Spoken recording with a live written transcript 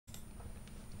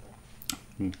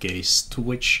in case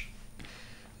Twitch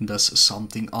does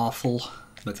something awful.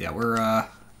 But yeah, we're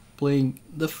playing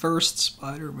the first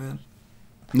Spider-Man.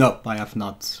 No, I have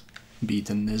not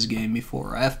beaten this game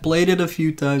before. I have played it a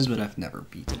few times, but I've never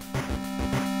beaten it.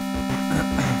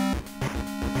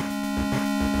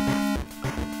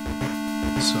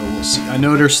 So we'll see. I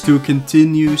know there's 2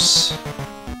 continues.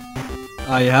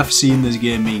 I have seen this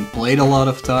game being played a lot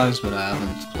of times, but I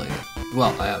haven't played it.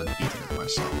 Well, I haven't beaten it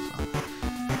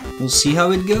myself. We'll see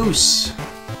how it goes.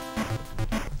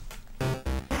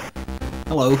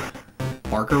 Hello,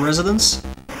 Parker residents?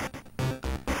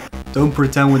 Don't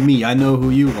pretend with me, I know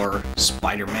who you are,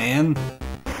 Spider-Man.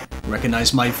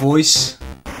 Recognize my voice?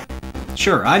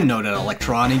 Sure, I know that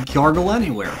electronic gargle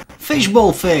anywhere.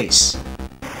 Fishbowl face!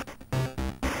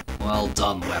 Well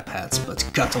done, webheads, but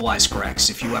cut the wisecracks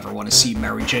if you ever want to see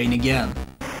Mary Jane again.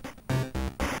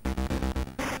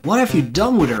 What have you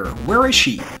done with her? Where is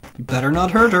she? You better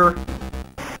not hurt her.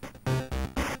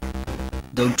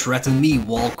 Don't threaten me,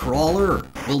 wall crawler.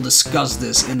 We'll discuss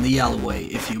this in the alleyway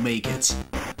if you make it.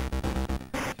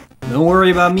 Don't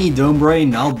worry about me, Dome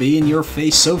Brain. I'll be in your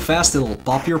face so fast it'll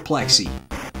pop your plexi.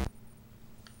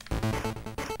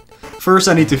 First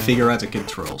I need to figure out the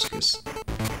controls, cause...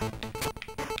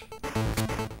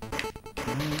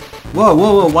 Whoa,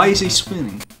 whoa, whoa, why is he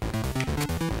spinning?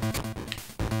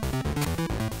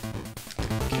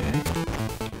 Okay.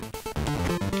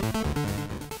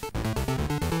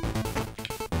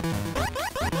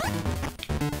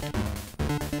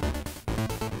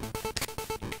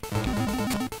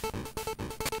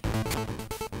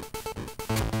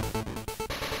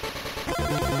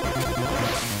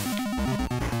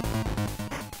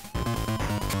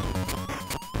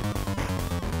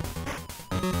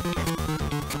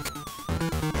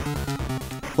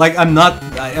 Like, I'm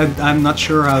not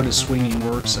sure how the swinging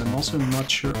works. I'm also not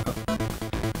sure how...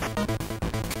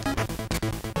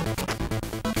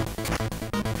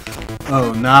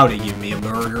 Oh, now they give me a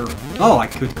burger. Oh, I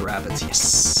could grab it,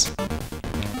 yes.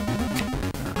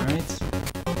 Alright.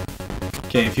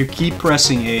 Okay, if you keep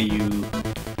pressing A, you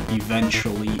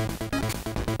eventually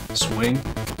swing.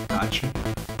 Gotcha.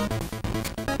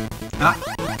 Ah!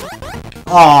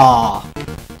 Aw!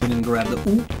 Didn't grab the...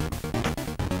 Ooh.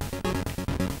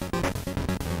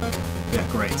 Yeah,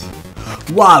 great.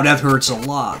 Wow, that hurts a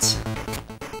lot.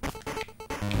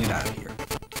 Get out of here.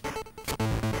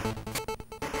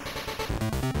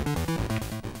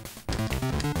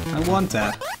 I want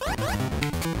that.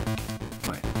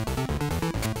 Wait.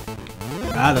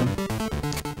 Got him.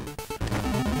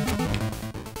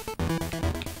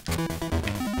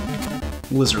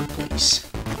 Lizard, please.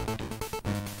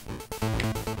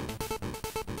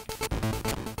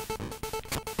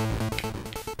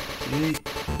 Okay.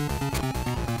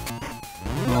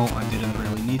 Well, I didn't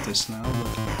really need this now, but...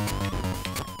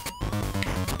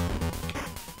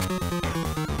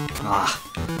 Ah,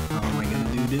 how am I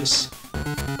gonna do this?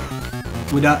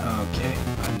 Without... Okay,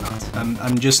 I'm not.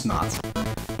 I'm just not.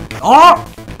 Oh!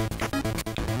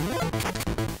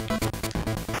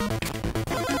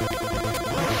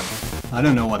 I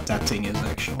don't know what that thing is,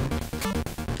 actually.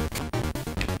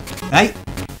 Hey!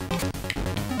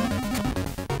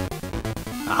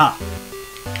 Aha!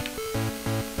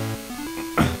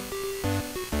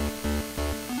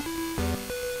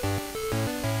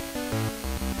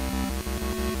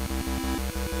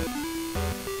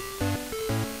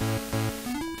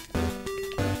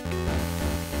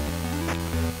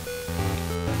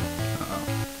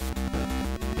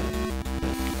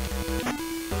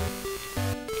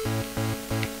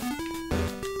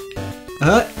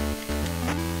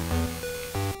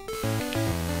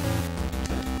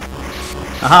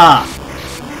 Aha!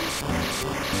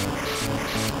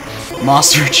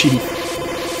 Master Chief.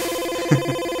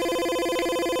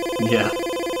 Yeah.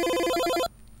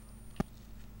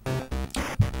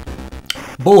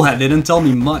 Bullhead didn't tell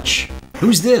me much.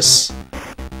 Who's this?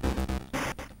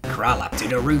 Crawl up to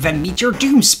the roof and meet your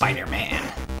doom, Spider-Man.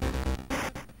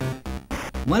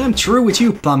 When I'm through with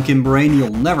you, Pumpkin Brain, you'll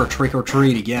never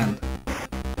trick-or-treat again.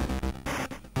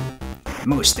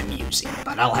 Most amusing,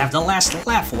 but I'll have the last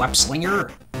laugh,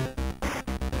 Web-Slinger.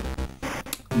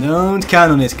 Don't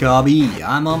count on it, Cobby.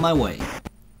 I'm on my way.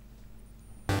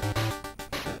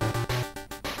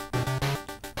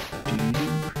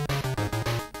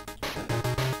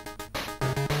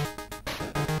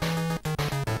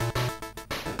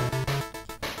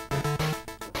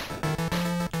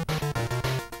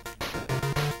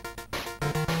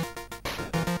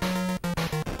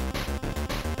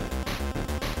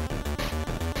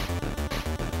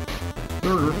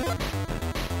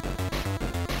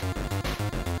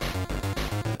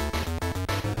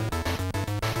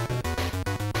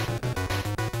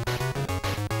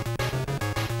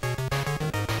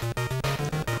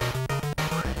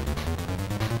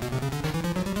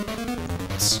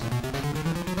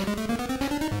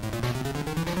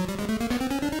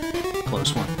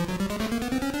 close one.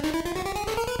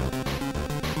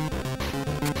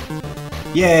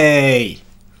 Yay!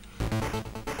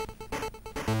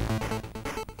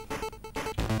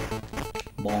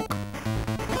 Bonk.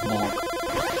 Bonk.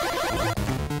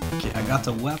 Okay, I got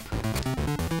the web.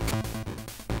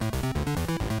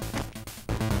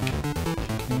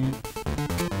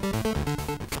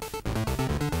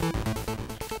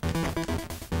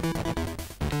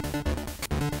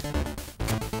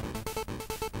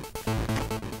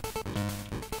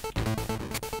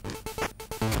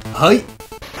 Hi.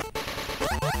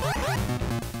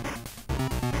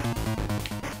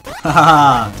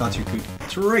 Haha, thought you could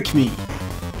trick me.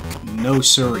 No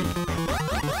sorry.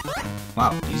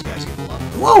 Wow, these guys get a lot.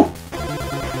 Whoa!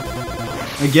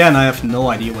 Again, I have no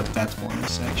idea what that one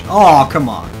is actually. Oh, come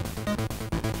on.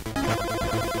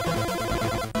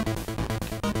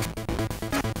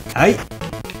 Hey.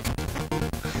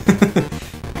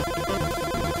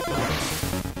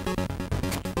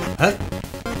 Hey.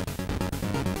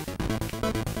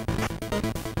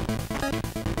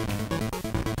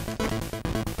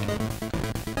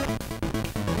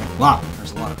 Wow,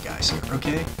 there's a lot of guys here,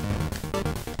 okay?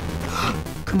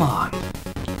 Come on.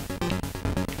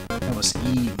 That was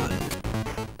evil.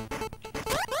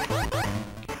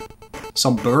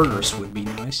 Some burgers would be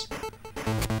nice.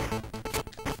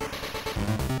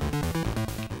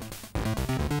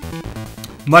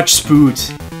 Much spoot.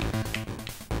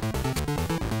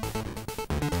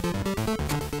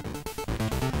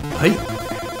 Hey.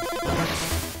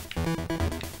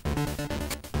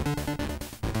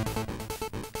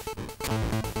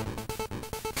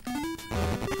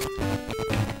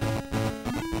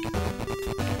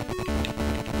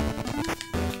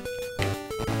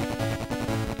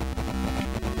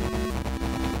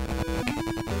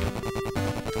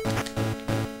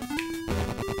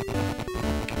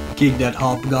 Kick that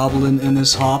hobgoblin in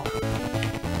his hop.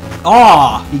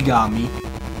 Ah, he got me.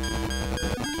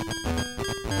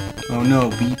 Oh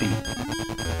no, beeping.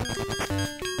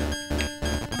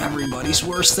 Everybody's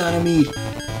worst enemy.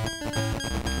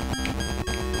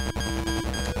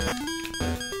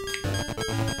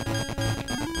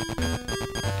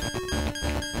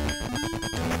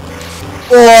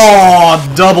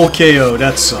 Oh, double KO.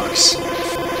 That sucks.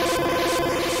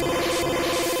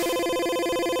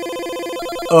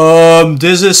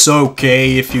 This is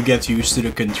okay if you get used to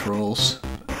the controls.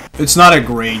 It's not a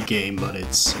great game, but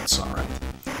it's alright.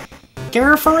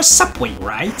 Care for a subway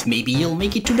ride? Maybe you'll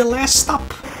make it to the last stop.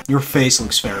 Your face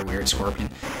looks very weird, Scorpion.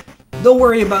 Don't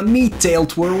worry about me, Tail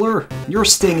Twirler. Your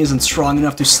sting isn't strong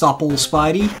enough to stop old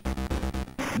Spidey.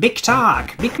 Big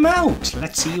talk, big mouth.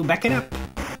 Let's see you back it up.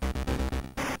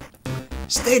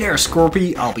 Stay there,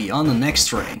 Scorpy. I'll be on the next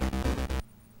train.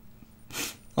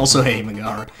 Also, hey,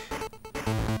 Megara.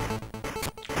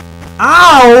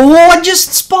 Ow! What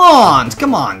just spawned?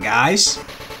 Come on, guys.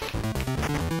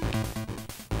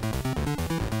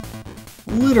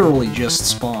 Literally just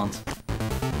spawned.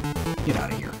 Get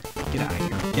out of here. Get out of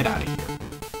here. Get out of here.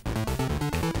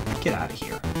 Get out of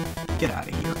here. Get out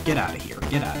of here. Get out of here.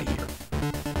 Get out of here.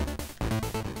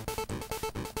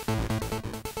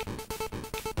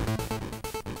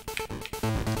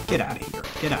 Get out of here.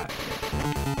 Get out of here.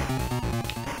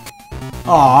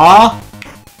 Aww.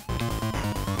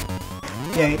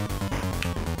 Yay.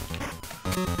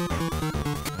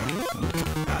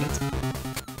 Got it.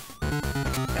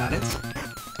 Got it.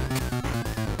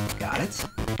 Got it.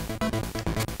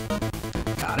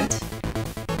 Got it.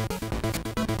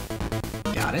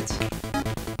 Got it.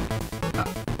 Oh,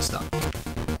 it's done.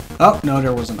 Oh, no,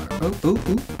 there was another. Oh, ooh,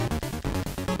 ooh.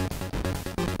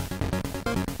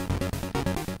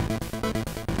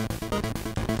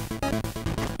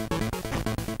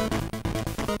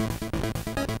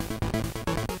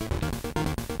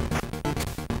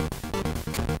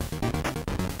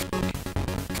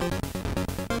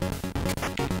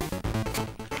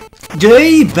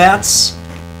 Gay bats!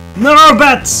 No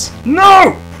bats!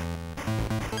 No!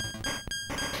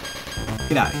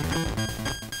 Get out of here.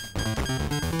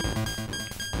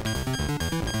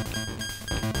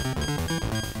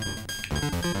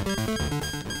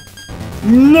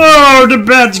 No! The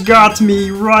bats got me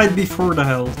right before the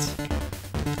health.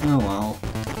 Oh well.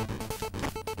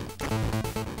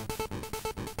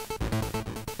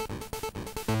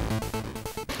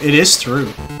 It is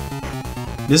true.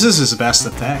 This is his best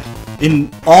attack.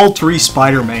 In all 3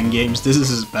 Spider-Man games, this is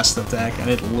his best attack, and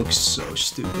it looks so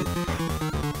stupid.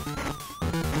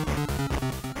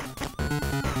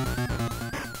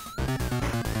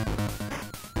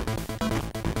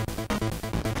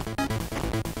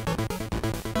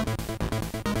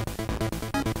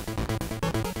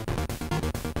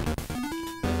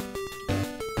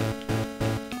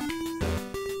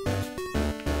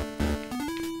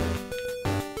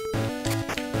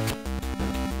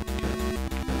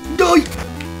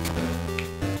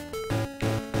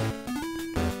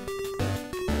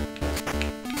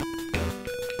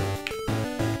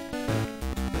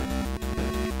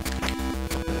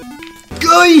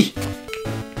 Oi!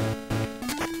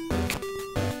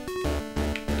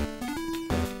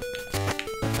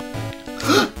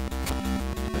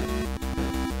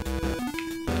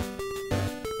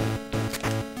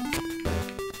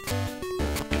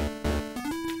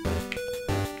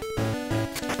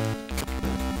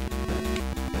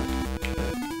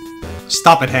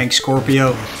 Stop it, Hank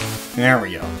Scorpio. There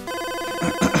we go.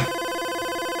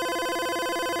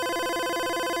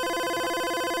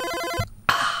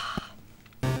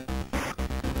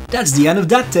 That's the end of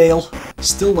that tale.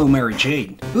 Still no Mary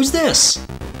Jane. Who's this?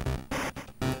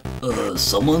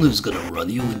 Someone who's gonna run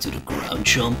you into the ground,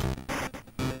 chump.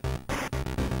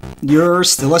 You're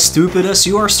still as stupid as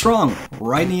you are strong,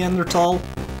 right, Neanderthal?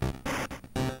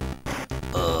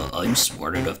 I'm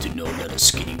smart enough to know that a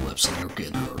skinny web slinger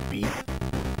can hurt me.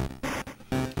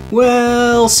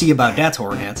 Well, see about that,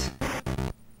 Hornet.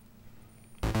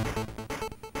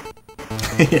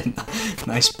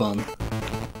 Nice pun.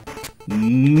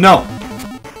 No!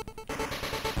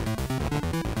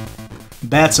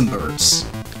 Bats and birds.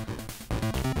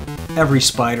 Every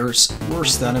spider's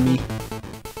worst enemy.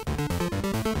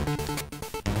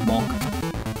 Monk.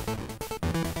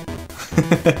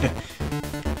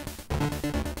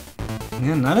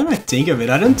 Yeah, now that I think of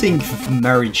it, I don't think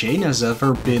Mary Jane has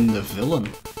ever been the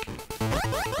villain.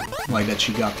 Like that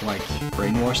she got, like,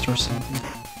 brainwashed or something.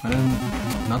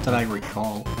 Not that I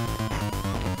recall.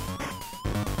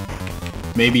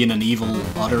 Maybe in an evil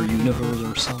other universe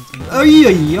or something. Ay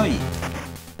ay ay!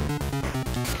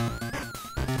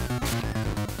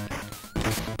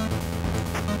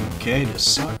 Okay, this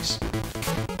sucks.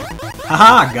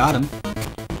 Haha, got him.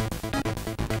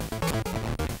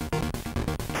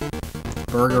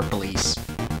 Burger police.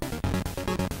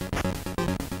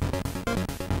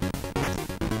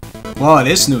 Well, it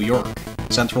is New York.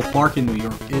 Central Park in New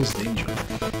York is dangerous.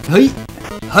 Hey!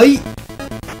 Hey!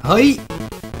 Hey!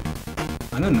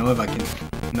 I don't know if I can...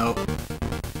 No.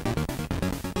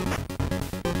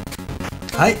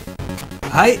 Hey!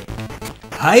 Hey!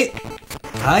 Hey!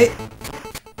 Hey!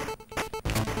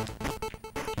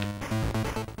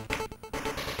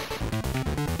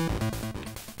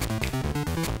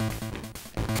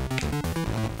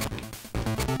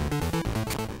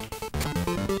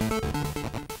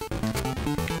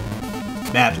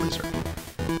 Bad lizard.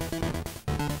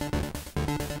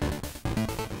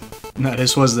 No,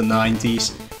 this was the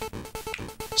 90s.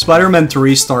 Spider-Man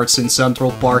 3 starts in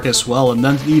Central Park as well, and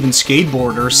then even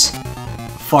skateboarders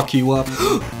fuck you up.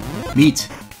 Meat.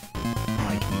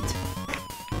 I like meat.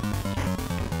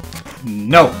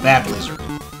 No, bad lizard.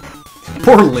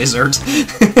 Poor lizard.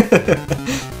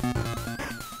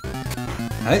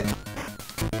 Hey.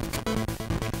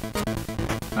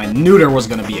 I knew there was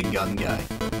gonna be a gun guy.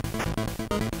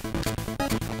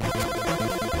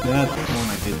 That one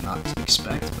I did not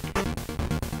expect.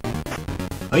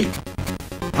 Hey!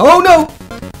 Oh no!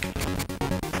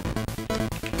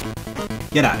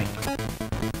 Get out of here.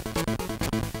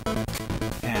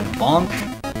 And bonk.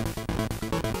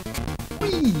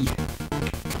 Whee!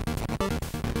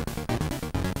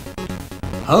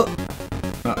 Oh!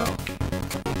 Uh-oh.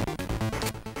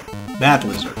 Bad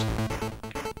lizard.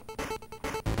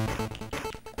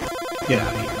 Get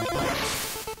out of here.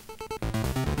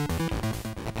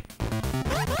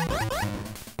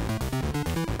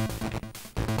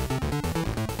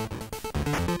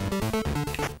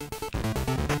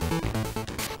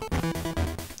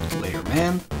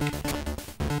 Man.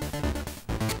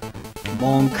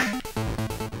 Bonk.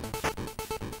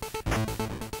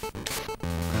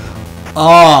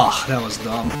 Oh, that was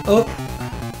dumb. Oh.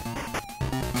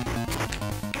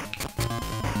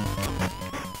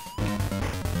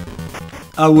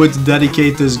 I would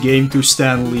dedicate this game to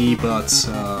Stan Lee, but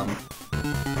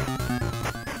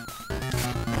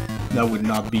that would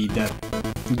not be that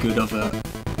good of a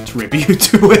tribute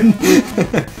to him.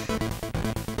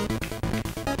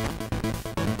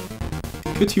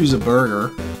 Could use a burger.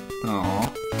 Aww.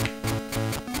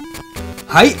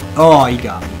 Hi! Oh, he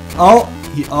got me.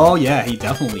 Oh, yeah, he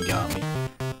definitely got me.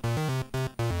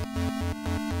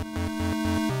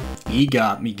 He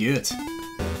got me good.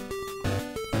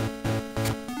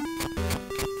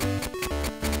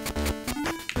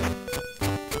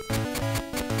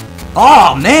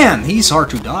 Oh, man! He's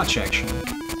hard to dodge, actually.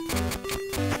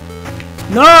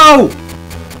 No!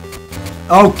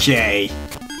 Okay.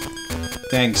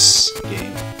 Thanks, game.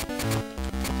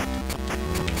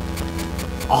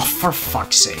 Oh, for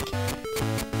fuck's sake.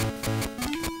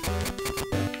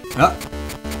 Ah.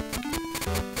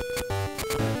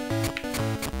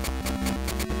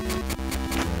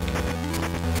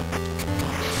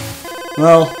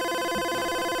 Well.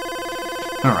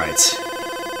 Alright.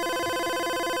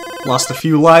 Lost a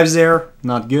few lives there.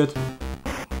 Not good.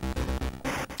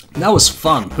 That was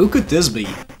fun. Who could this be?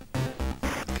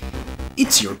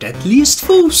 It's your deadliest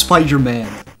foe, Spider-Man.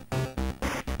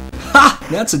 Ha!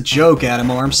 That's a joke,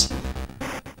 Adam Arms.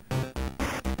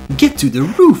 Get to the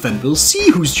roof and we'll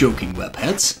see who's joking,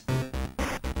 webheads.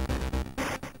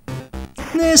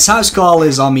 This house call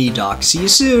is on me, Doc. See you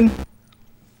soon.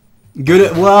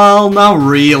 Good. Well, not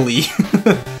really.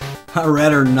 I'd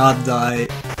rather not die.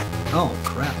 Oh,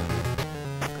 crap.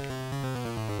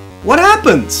 What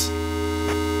happened?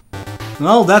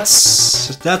 Well, that's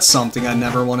something I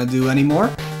never want to do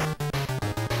anymore.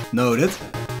 Noted.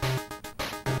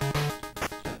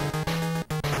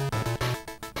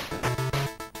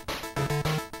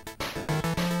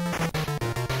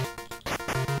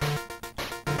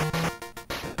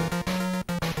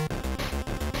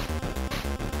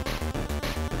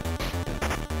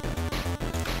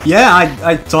 Yeah,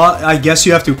 I guess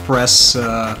you have to press,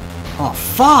 oh,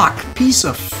 fuck! Piece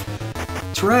of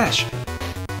trash.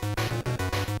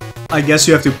 I guess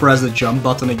you have to press the jump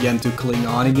button again to cling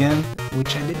on again,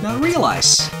 which I did not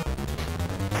realize.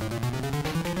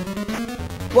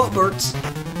 What birds?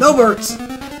 No birds!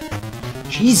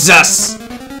 Jesus!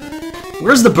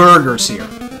 Where's the burgers here?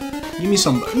 Give me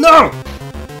some... No!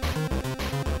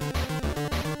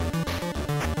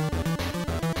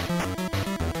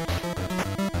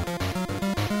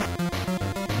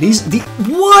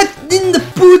 What in the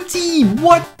booty?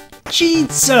 What?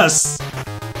 Jesus!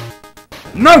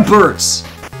 No birds!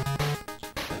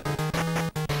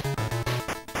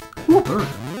 Ooh, bird.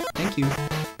 Thank you.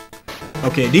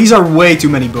 Okay, these are way too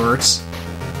many birds.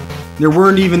 There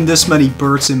weren't even this many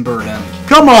birds in Birdemic.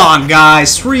 Come on,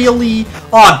 guys, really?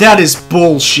 Aw, that is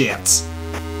bullshit.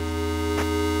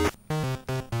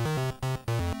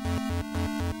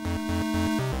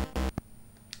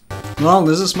 Well,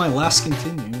 this is my last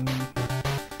continue.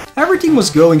 Everything was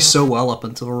going so well up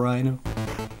until Rhino.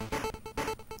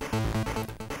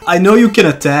 I know you can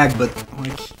attack, but,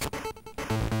 like,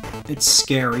 it's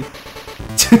scary.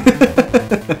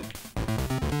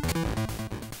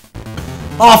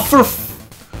 Oh, for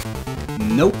f...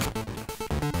 Nope.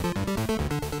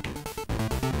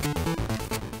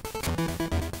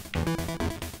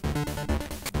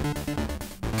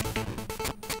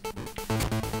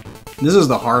 This is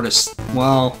the hardest.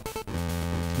 Well,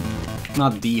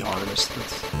 not the hardest,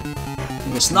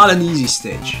 but it's not an easy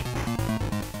stage.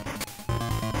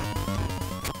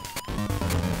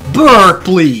 Bird,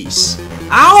 please!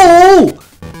 Ow!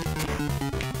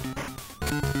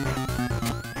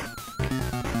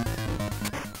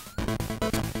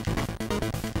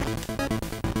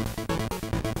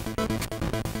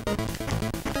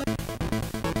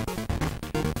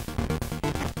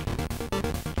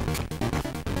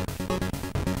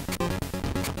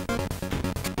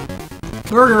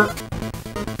 Burger!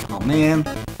 Oh man.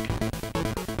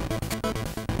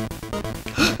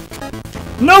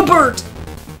 No bird!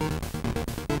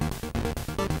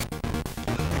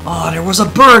 Oh, there was a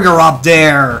burger up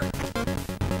there!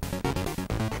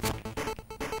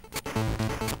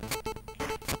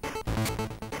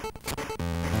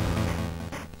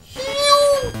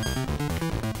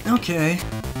 Okay.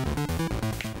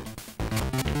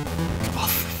 Oh,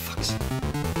 for fuck's sake.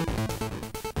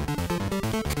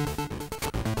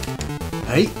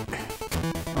 Hey.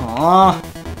 Aww.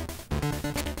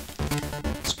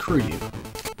 Screw you.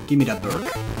 Give me that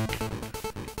Burke.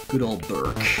 Good old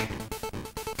Burke.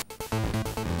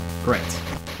 Great.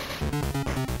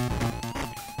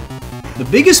 The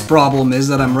biggest problem is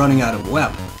that I'm running out of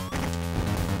web.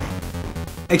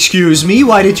 Excuse me,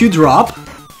 why did you drop?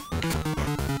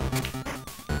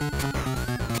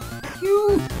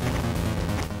 You...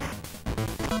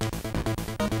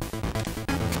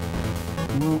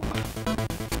 Well...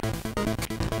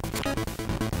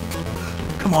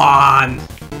 Come on!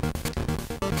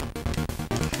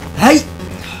 Hey!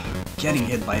 Getting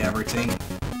hit by everything.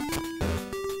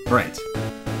 Right.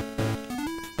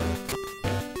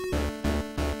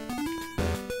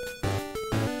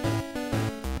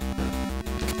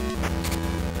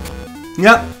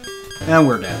 Yep. And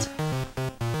we're dead.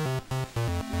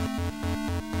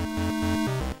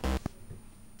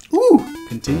 Ooh!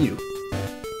 Continue.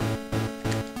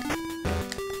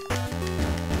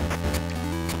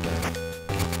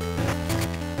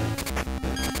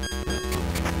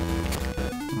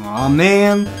 Aw,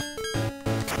 man.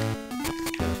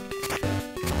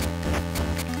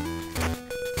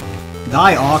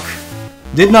 Die, Awk.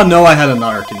 Did not know I had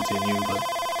another continue, but...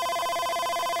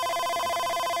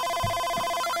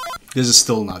 this is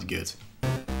still not good.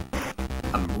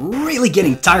 I'm really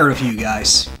getting tired of you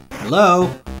guys. Hello?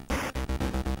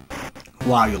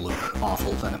 Wow, you look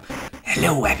awful, Venom.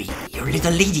 Hello, Abby. Your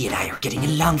little lady and I are getting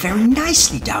along very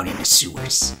nicely down in the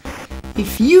sewers.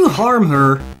 If you harm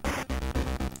her...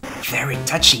 Very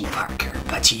touching, Parker,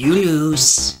 but you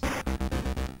lose.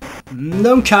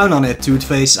 Don't count on it,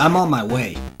 Toothface. I'm on my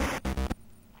way.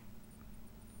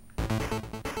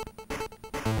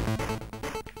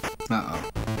 Uh-oh.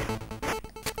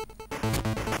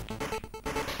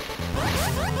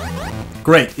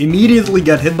 Great. Immediately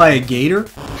get hit by a gator.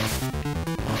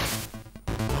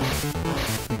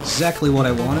 Exactly what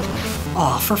I wanted.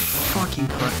 Oh, for fucking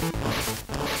crap.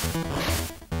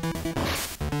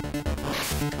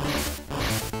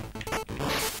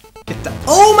 Get that.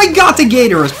 Oh my god, the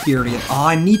gator has appeared again. Oh,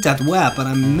 I need that web, but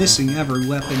I'm missing every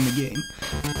web in the game.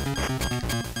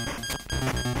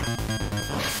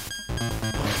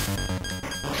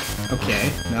 Okay,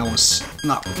 that was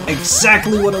not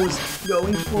exactly what I was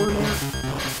going for there.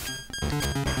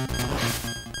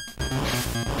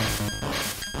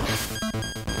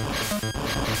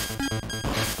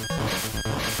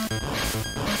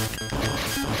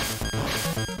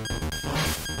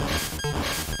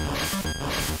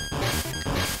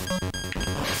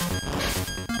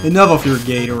 Enough of your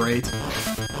Gatorade.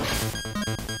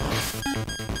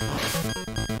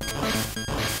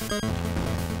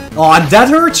 Oh, that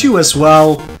hurt you as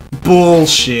well?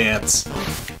 Bullshit.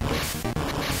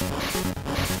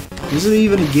 Is it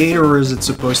even a gator or is it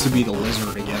supposed to be the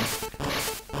lizard again?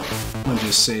 I'll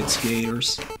just say it's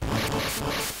gators.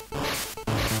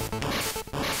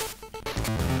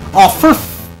 Oh, for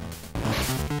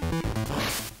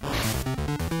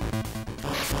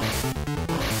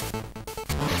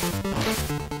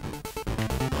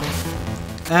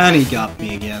and he got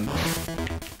me again.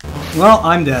 Well,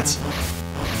 I'm dead.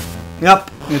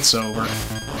 Yep, it's over.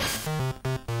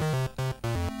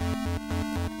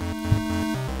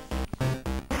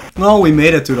 Well, we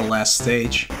made it to the last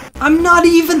stage. I'm not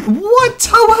even... What?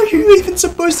 How are you even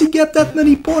supposed to get that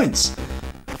many points?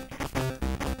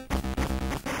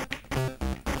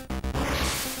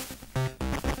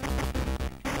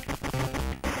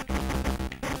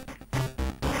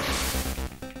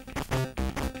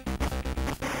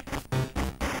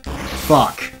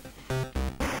 Fuck.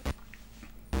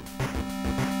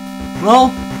 Well,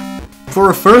 for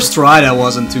a first try that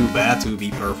wasn't too bad, to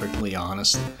be perfectly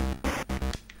honest.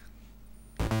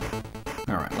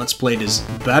 Alright, let's play this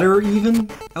better even.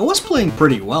 I was playing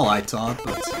pretty well, I thought,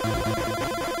 but...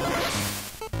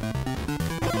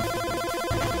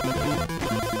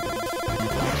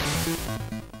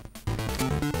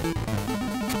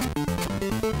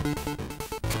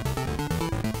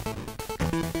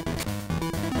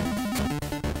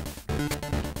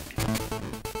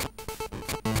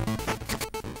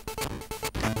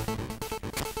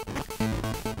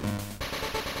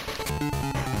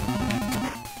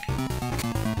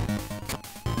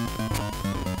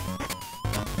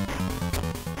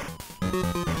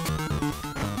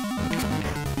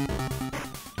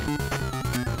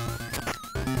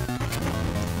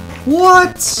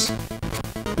 What?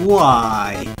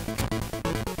 Why?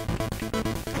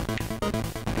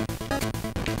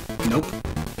 Nope.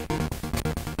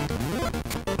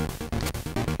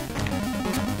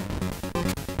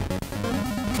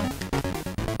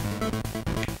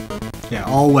 Yeah,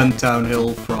 all went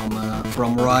downhill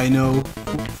from Rhino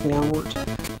forward.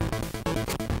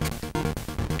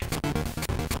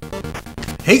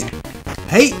 Hey!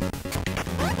 Hey!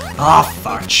 Ah,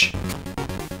 fudge.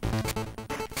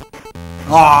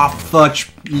 Ah, fudge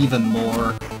even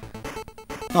more.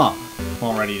 Oh,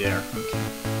 already there. Okay.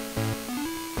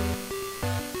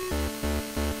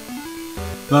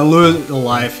 If I lose a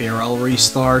life here, I'll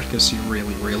restart, because you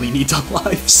really need the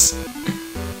lives.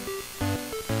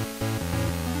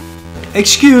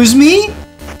 Excuse me?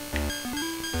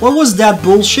 What was that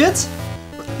bullshit?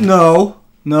 No,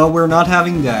 we're not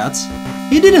having that.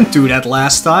 He didn't do that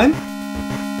last time.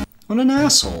 What an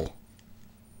asshole.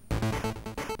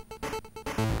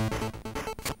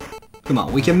 Come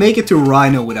on, we can make it to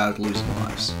Rhino without losing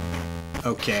lives.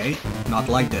 Okay, not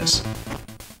like this.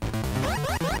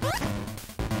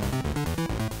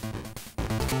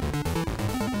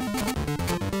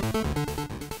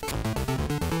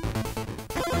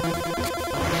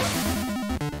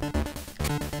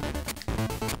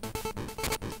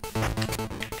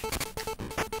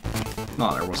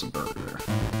 Oh, there was a burger there.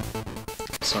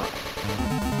 Sorry.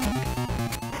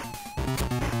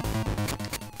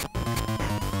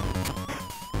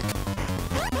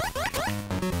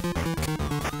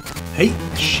 Hey,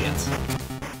 shit.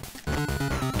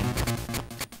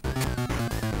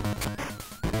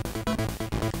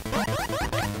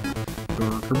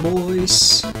 Burger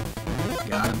boys.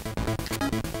 Got him.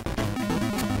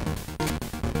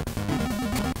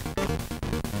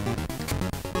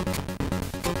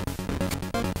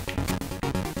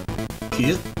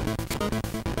 it.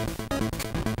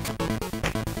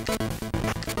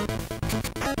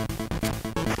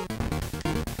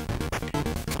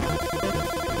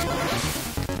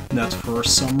 That for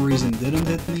some reason didn't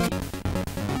hit me.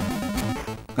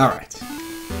 Alright.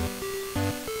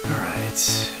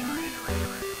 Alright.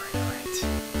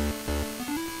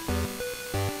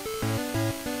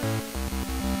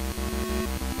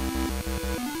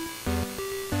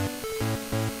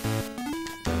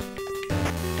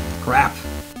 Crap.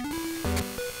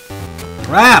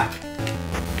 Crap!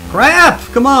 Crap!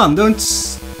 Come on, don't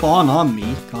spawn on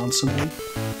me constantly.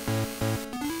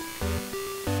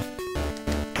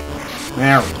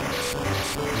 There we go.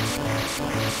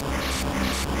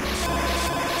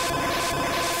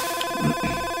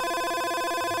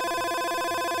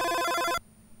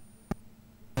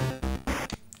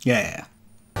 Yeah.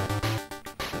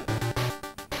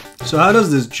 So how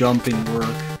does this jumping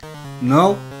work?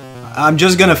 No? I'm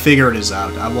just gonna figure this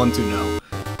out. I want to know.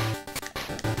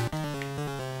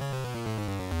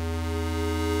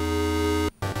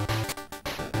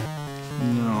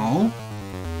 No.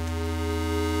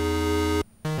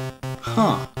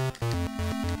 Huh.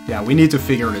 Yeah, we need to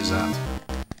figure this out.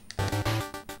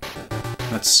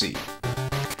 Let's see.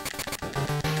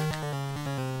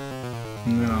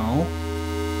 No.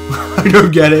 I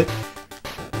don't get it.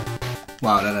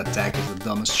 Wow, that attack is the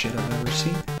dumbest shit I've ever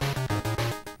seen.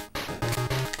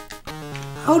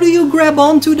 How do you grab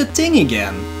onto the thing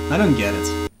again? I don't get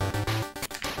it.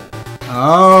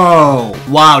 Oh,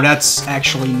 wow, that's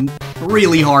actually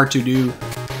really hard to do.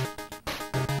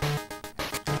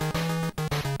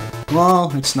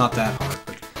 Well, it's not that hard,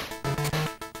 but...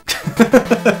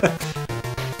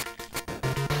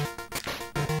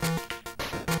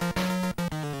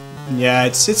 yeah,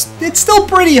 it's still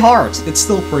pretty hard. It's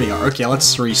still pretty hard. Okay,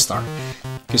 let's restart.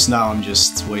 Because now I'm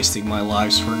just wasting my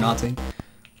lives for nothing.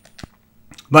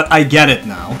 But I get it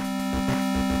now.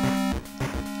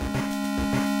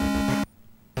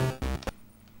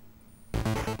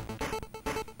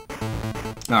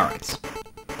 Alright.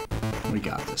 We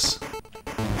got this.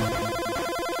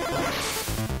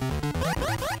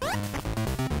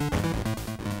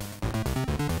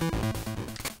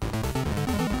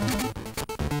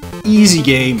 Easy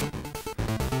game.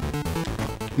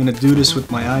 I'm gonna do this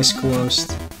with my eyes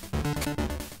closed.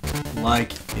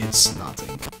 Like it's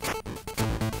nothing.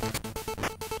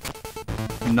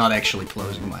 I'm not actually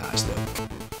closing my eyes though.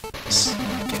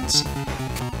 I can't see.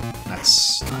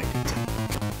 That's not a good thing.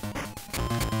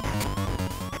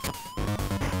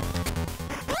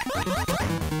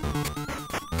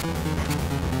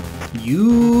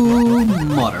 You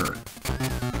mother.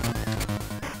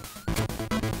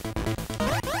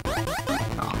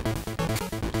 Oh.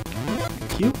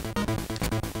 Thank you.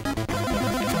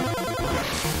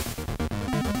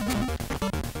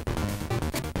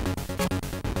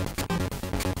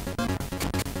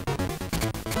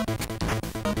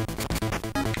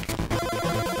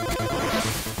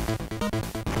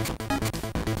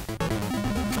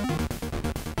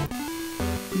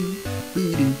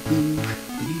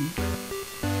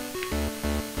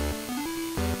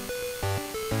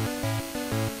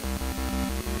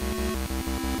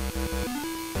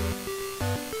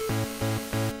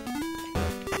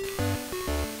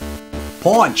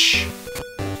 Punch!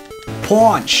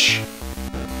 Punch!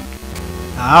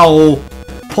 Ow!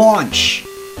 Punch!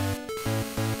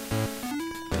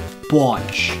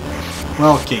 Punch.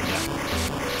 Well, okay, yeah.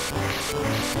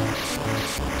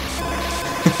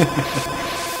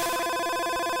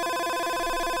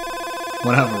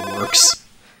 Whatever works.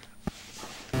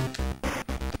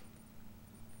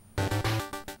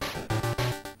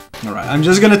 Alright, I'm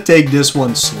just gonna take this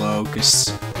one slow,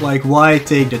 cause, like, why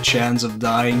take the chance of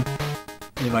dying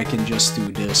if I can just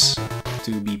do this,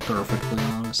 to be perfectly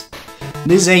honest.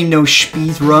 This ain't no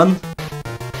speed run.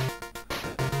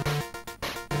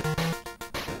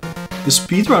 The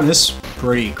speedrun is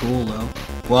pretty cool though.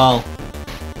 Well,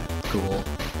 cool.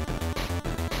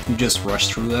 You just rush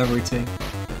through everything.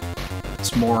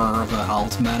 It's more of a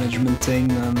health management thing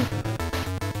than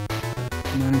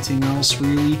anything else,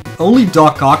 really. Only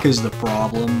Doc Ock is the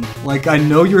problem. Like, I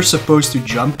know you're supposed to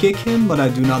jump kick him, but I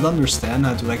do not understand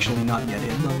how to actually not get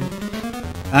hit by him.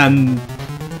 And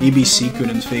EBC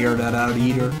couldn't figure that out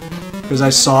either. Because I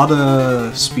saw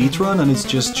the speedrun and it's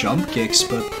just jump kicks,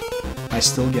 but I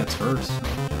still get hurt. So.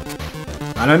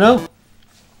 I don't know.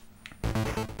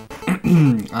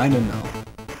 I don't know.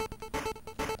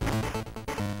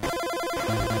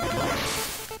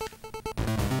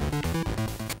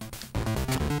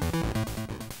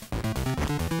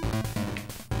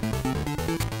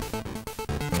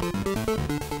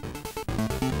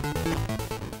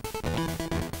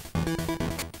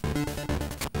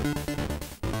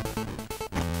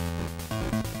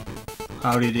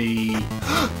 How did he...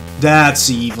 That's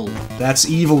evil. That's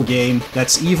evil, game.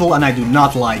 That's evil and I do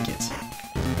not like it.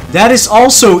 That is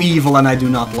also evil and I do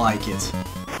not like it.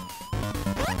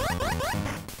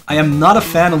 I am not a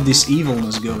fan of this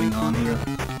evilness going on here.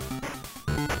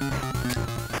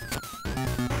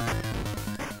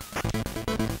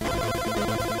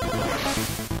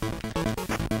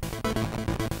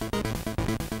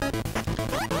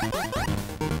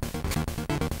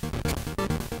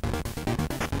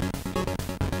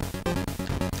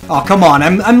 Oh, come on,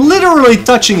 I'm literally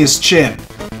touching his chin.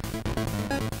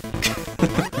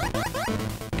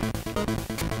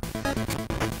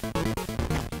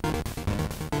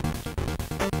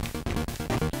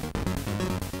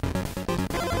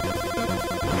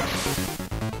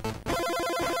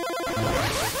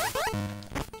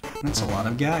 That's a lot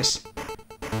of guys.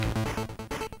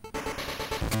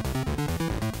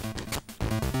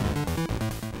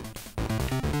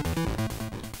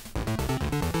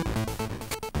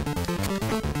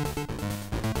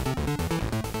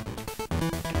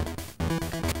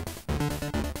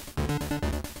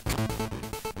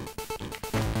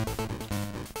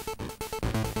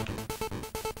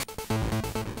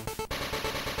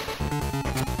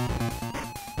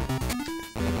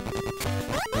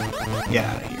 Get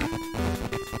out of here.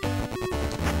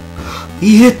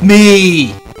 He hit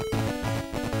me!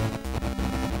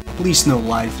 Please no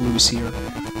life lose here.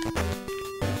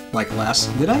 Like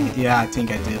last... Did I? Yeah, I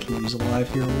think I did lose a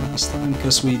life here last time,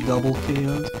 because we double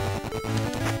KO'd.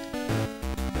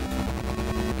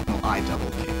 No, I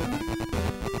double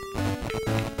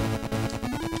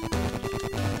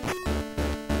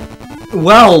KO'd.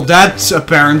 Well, that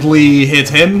apparently hit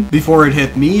him before it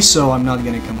hit me, so I'm not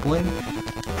gonna complain.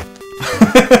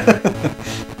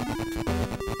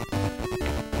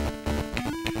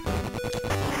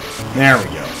 There we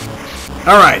go.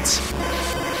 Alright.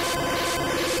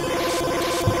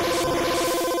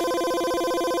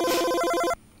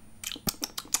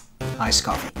 Iced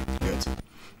coffee. Good.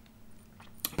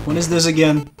 What is this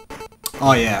again?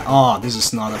 Oh yeah. Oh, this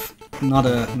is not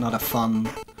a fun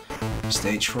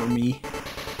stage for me.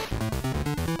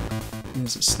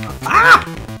 This is not. Ah!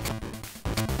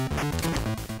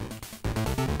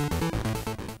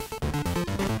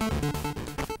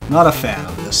 Not a fan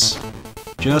of this.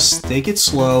 Just take it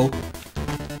slow.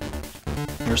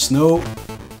 There's no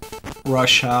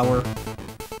rush hour.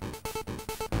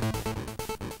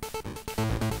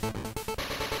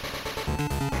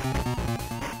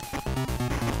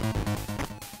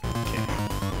 Okay.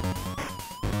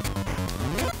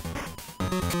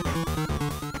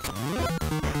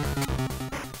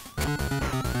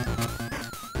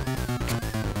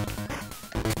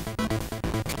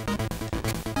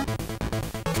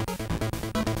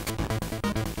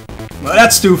 Well,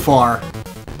 that's too far.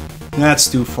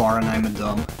 That's too far, and I'm a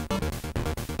dumb.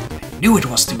 I knew it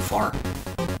was too far.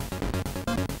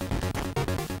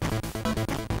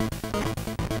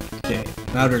 Okay,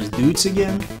 now there's dudes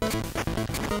again.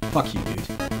 Fuck you, dude.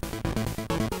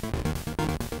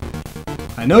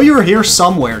 I know you were here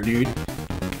somewhere, dude.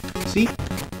 See?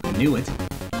 I knew it.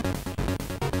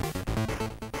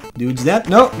 Dude's dead?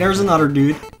 No, there's another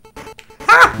dude.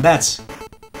 Ah! Bats.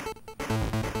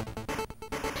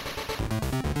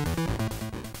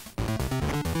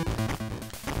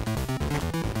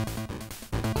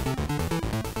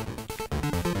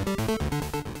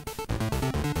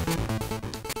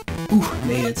 Ooh,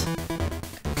 made it.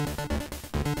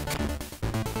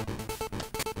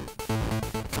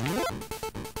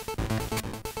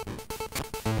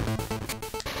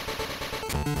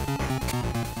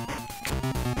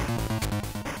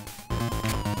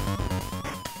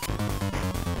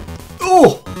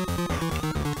 Oh!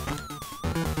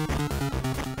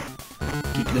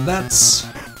 Keep the bats.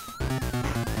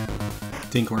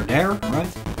 Think we're there, right?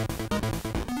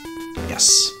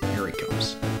 Yes, here it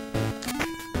comes.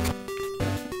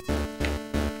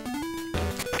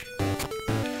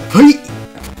 Hey!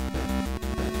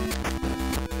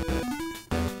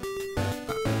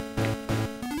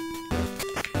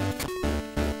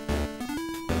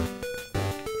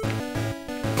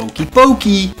 Pokey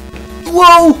pokey!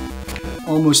 Whoa!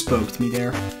 Almost poked me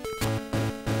there.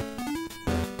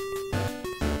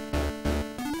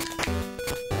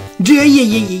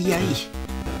 Yay!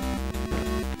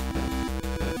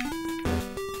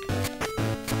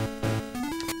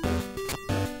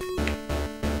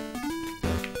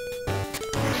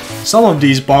 Some of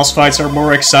these boss fights are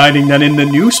more exciting than in the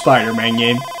new Spider-Man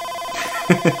game.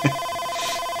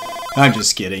 I'm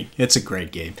just kidding. It's a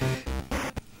great game.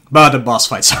 But the boss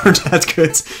fights aren't that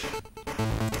good.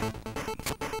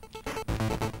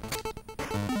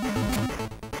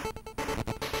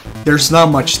 There's not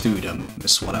much to them,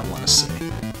 is what I want to say.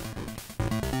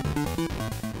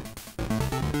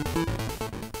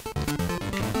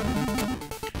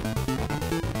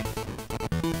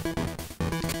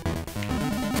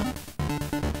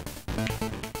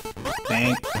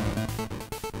 Bang.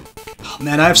 Oh,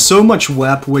 man, I have so much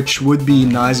WEP, which would be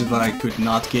nice if I could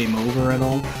not game over at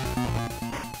all.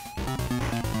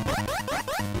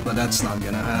 But that's not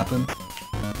gonna happen.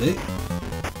 Hey.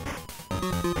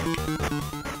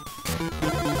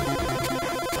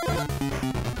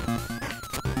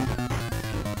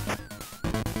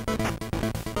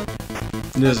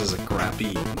 This is a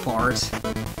crappy part.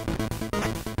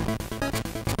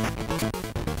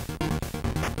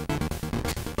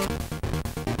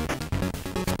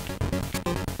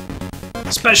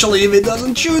 Especially if it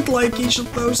doesn't shoot like he's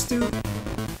supposed to.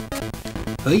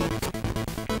 Hey.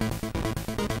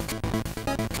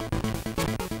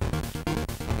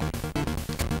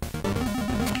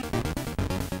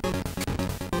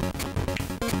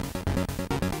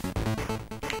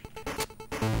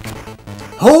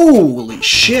 Holy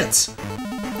shit!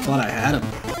 Thought I had him.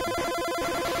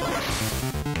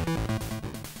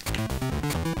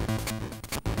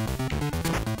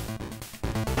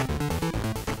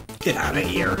 Get out of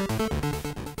here.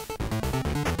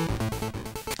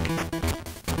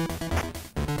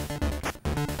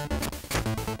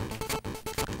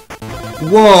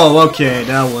 Whoa, okay,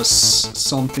 that was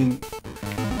something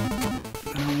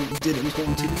I didn't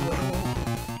want to do at all.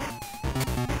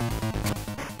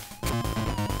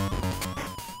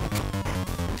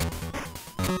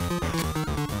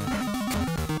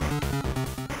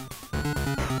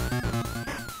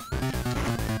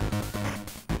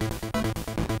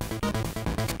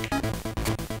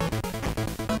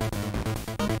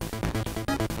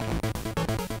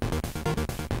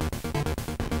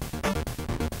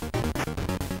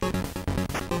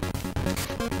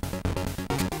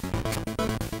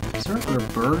 Is there a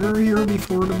burger here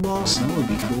before the boss? That would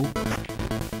be cool.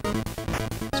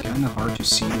 It's kinda hard to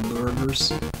see the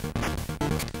burgers.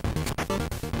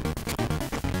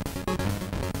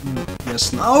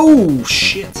 Yes, no! Oh,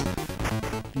 shit!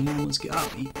 He almost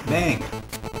got me. Bang!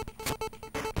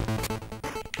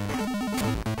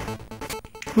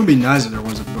 It would be nice if there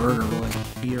was a burger like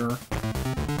here.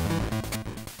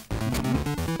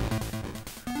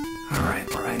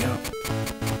 Alright, Rhino.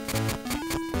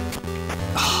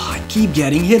 Oh, I keep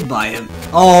getting hit by him.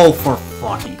 Oh, for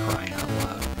fucking crying out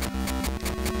loud.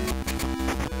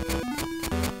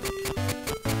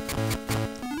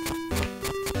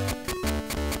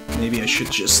 Maybe I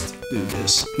should just do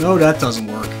this. No, that doesn't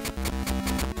work.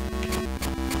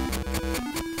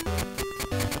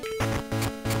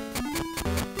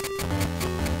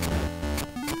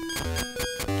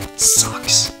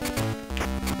 Sucks.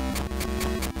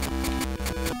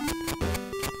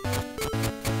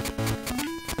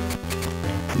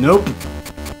 Nope.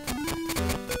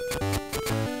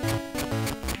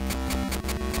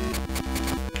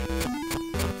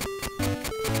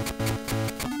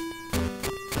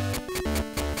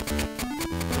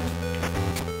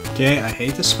 Okay, I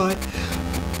hate this fight.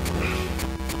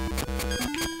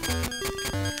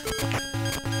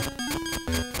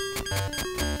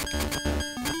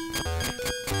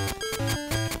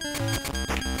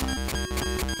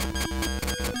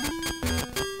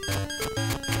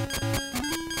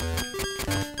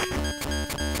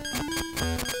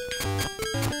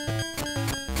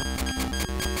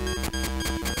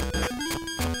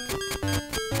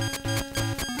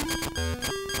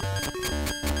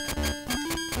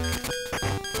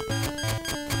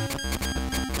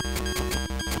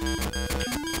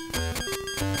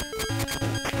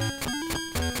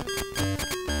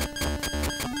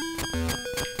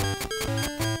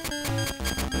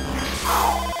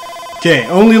 Okay,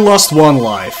 only lost one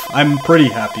life. I'm pretty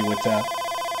happy with that.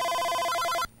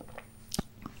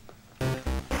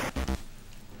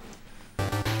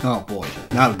 Oh boy,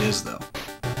 now it is though.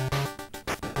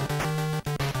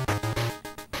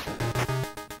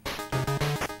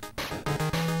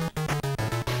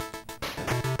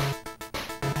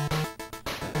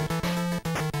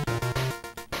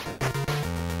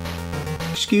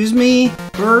 Excuse me,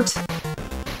 Bert?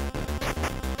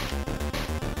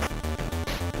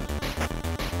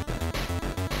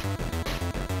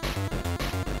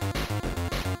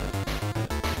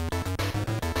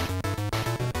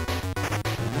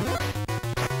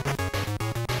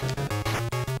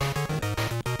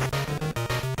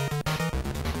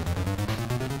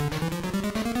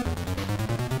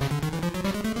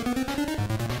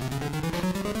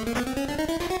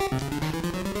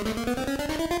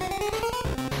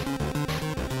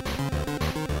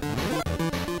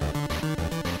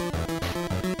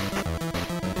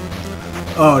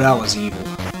 Oh, that was evil.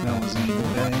 That was evil,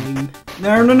 gang.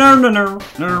 No, no, no, no, no,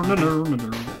 no, no, no, no,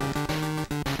 no.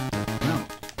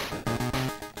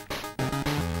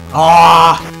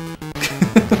 Ah!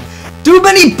 Too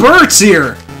many birds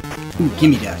here! Ooh,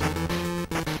 gimme that.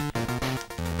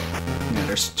 Yeah,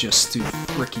 there's just too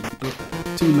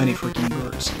many freaking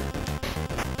birds here.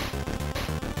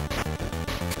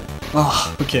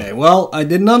 Oh, okay, well, I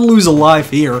did not lose a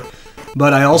life here,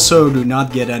 but I also do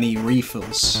not get any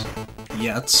refills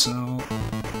yet, so...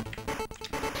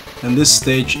 And this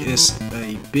stage is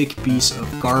a big piece of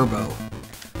garbo.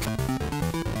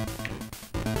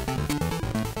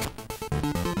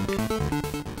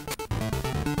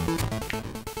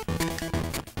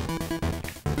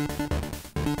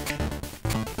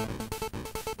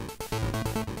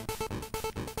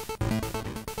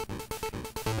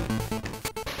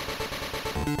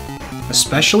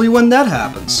 Especially when that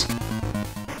happens.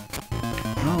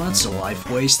 Oh, that's a life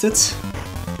wasted.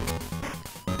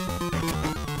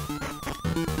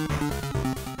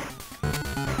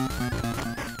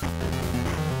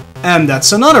 And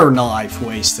that's another life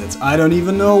wasted. I don't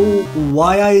even know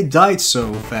why I died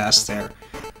so fast there.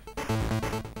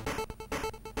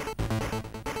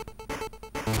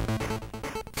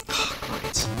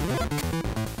 Great.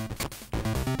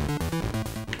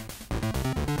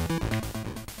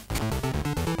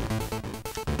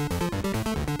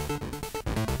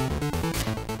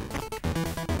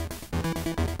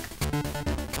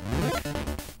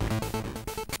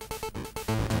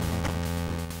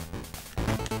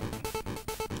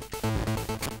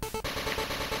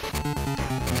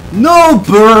 No,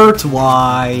 bird,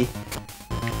 why?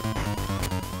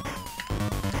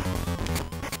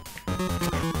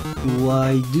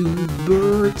 Why do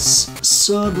birds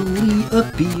suddenly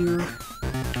appear?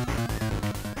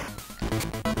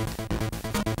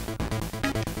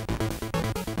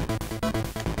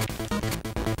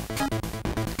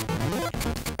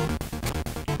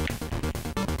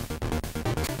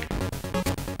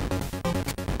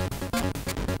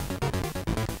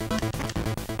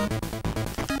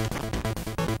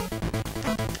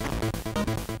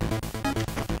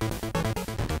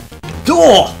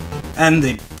 Oh! And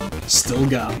they still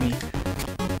got me.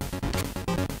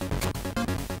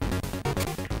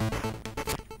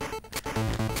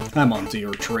 I'm onto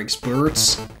your tricks,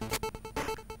 birds.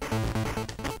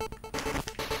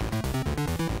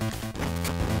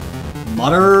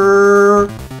 Mother...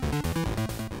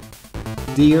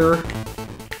 Dear...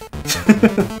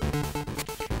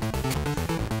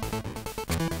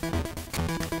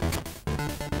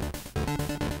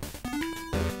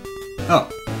 Oh.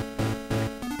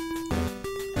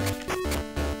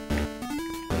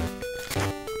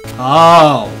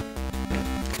 Oh.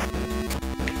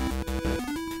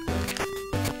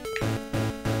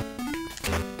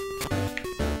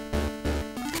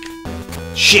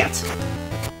 Shit.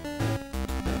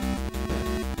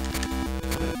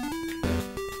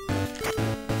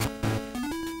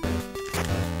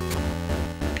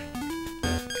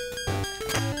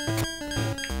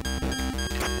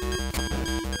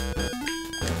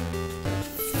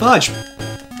 Fudge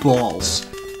balls.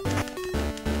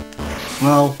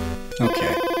 Well,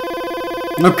 okay.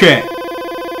 Okay.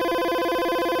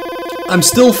 I'm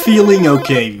still feeling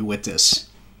okay with this.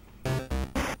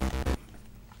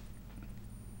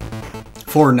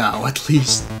 For now, at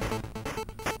least.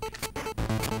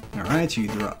 Alright, you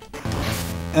drop.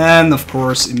 And of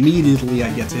course, immediately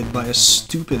I get hit by a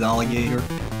stupid alligator.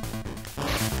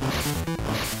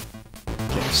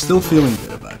 Okay, still feeling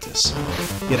good about this.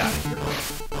 Get out of here.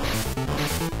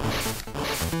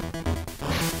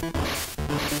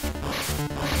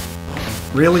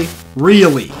 Really?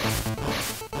 Really?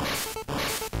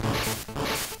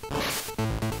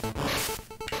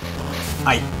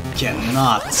 I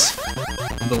cannot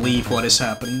believe what is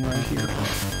happening right here.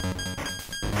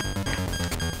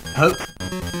 Huh?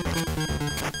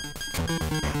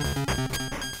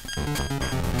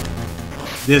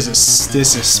 This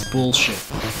is bullshit.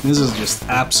 This is just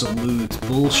absolute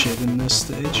bullshit in this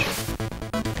stage.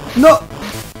 No!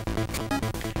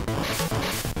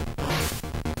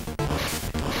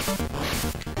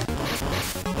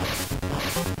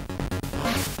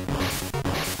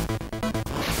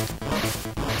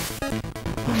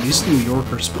 These New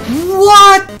Yorkers...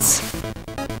 What?!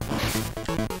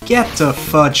 Get the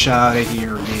fudge out of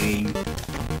here, game.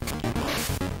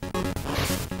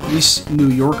 These New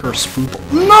Yorkers spook...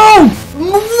 No!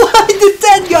 Why did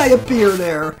that guy appear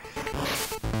there?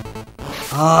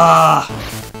 Ah...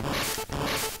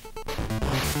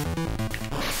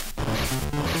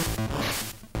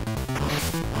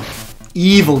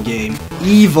 Evil game.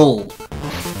 Evil.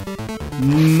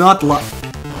 Not like...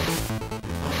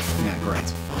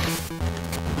 great.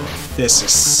 This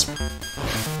is...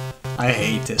 I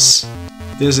hate this.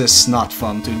 This is not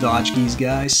fun to dodge these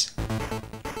guys.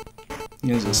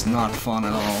 This is not fun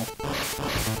at all.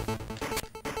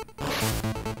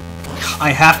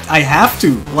 I have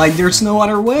to! Like, there's no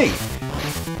other way!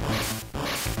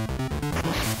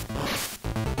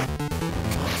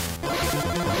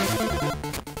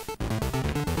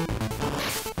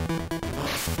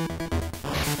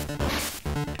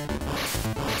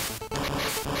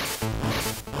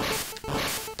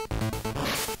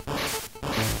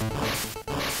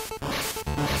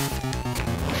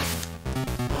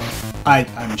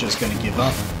 I'm just gonna give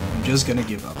up. I'm just gonna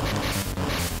give up.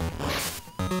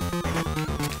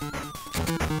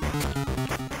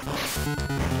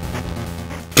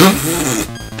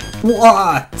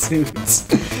 What, dudes?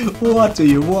 What do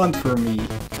you want from me?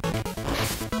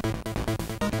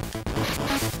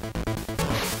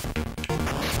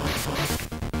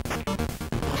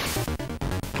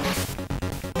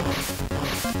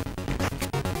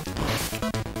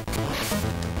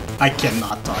 I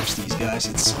cannot dodge these guys,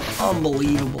 it's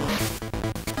unbelievable.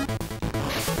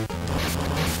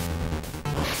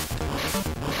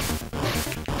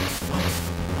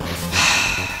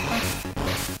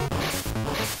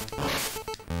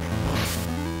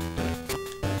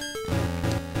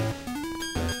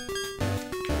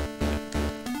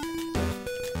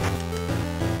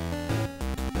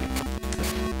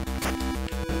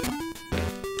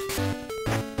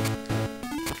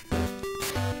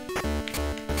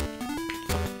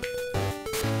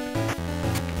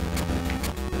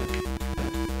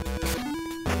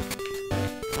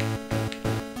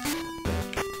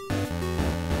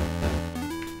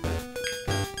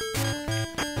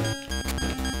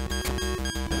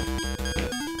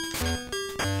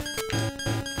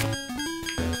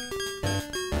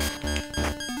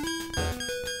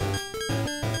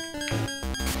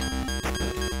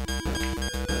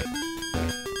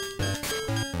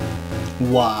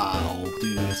 Wow,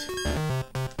 dude.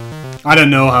 I don't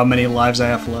know how many lives I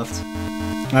have left.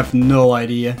 I have no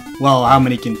idea. Well, how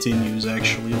many continues,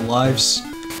 actually. Lives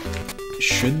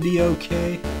should be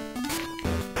okay.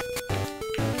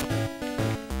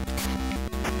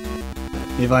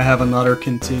 If I have another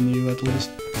continue, at least.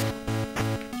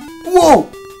 Whoa!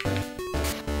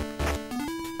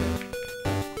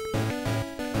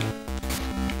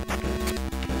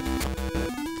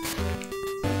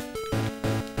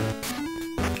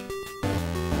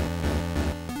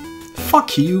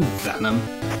 Fuck you, Venom.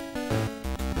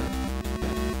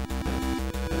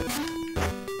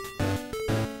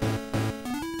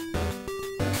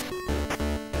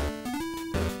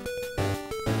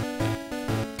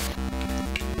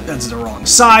 That's the wrong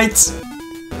side.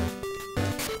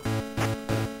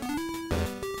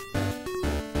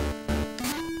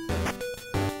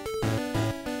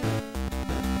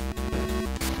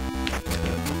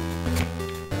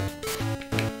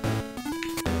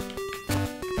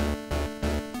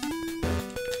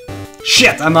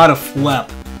 Shit, I'm out of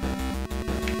flap.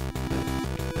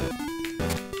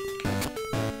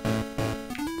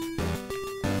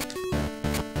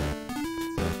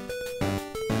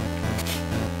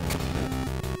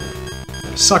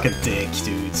 Suck a dick,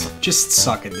 dude. Just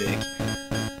suck a dick.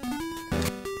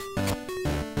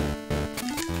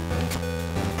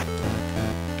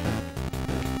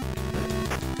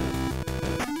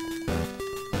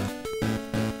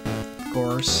 Of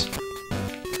course.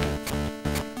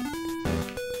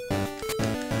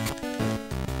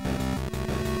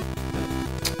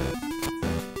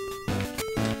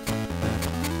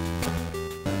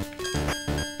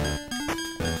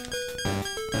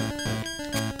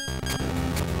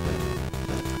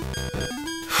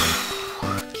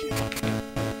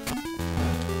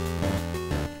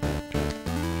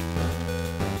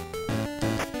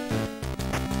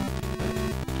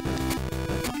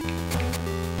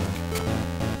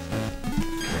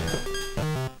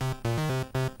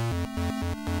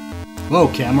 Whoa,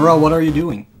 camera, what are you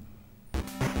doing?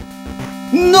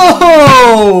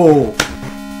 No!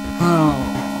 Oh.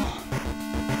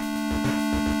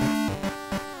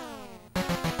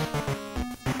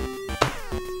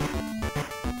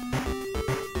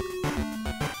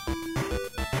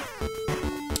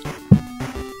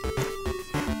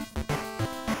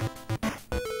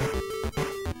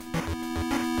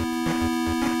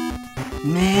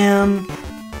 Man.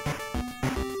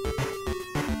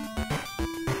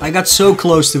 I got so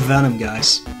close to Venom,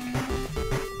 guys.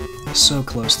 So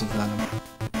close to Venom.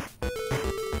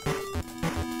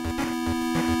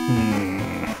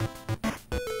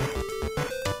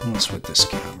 What's with this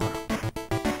camera?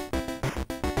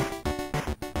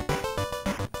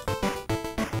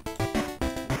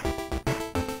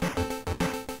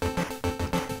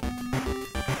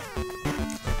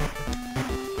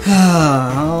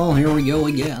 Oh, here we go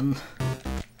again.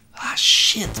 Ah,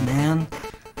 shit, man.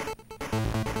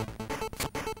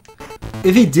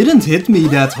 If he didn't hit me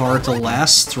that hard the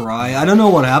last try, I don't know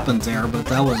what happened there, but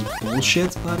that was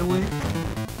bullshit, by the way.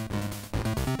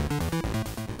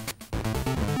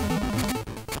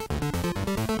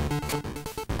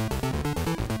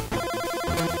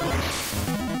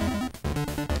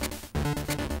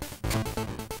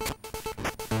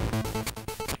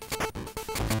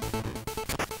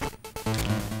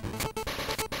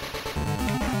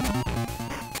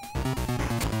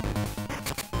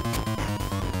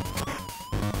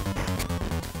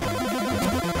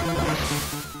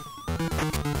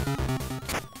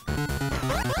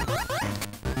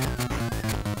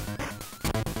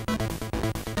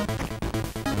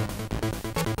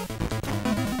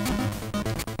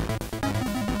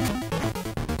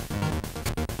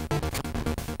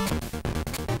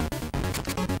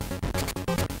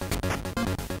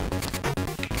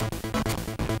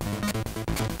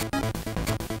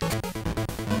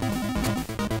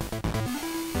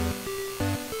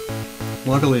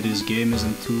 Luckily this game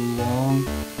isn't too long.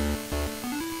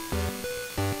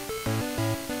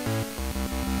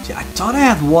 See, I thought I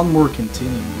had one more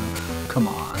continue. Come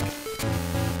on.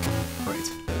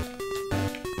 Great.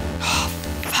 Oh,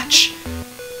 fudge!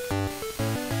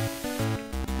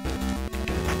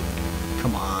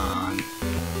 Come on.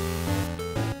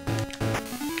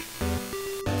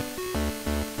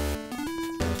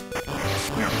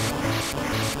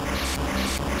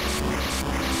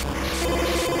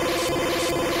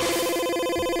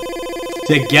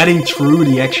 Yeah, getting through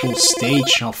the actual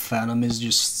stage of Phantom is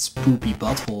just poopy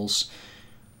buttholes.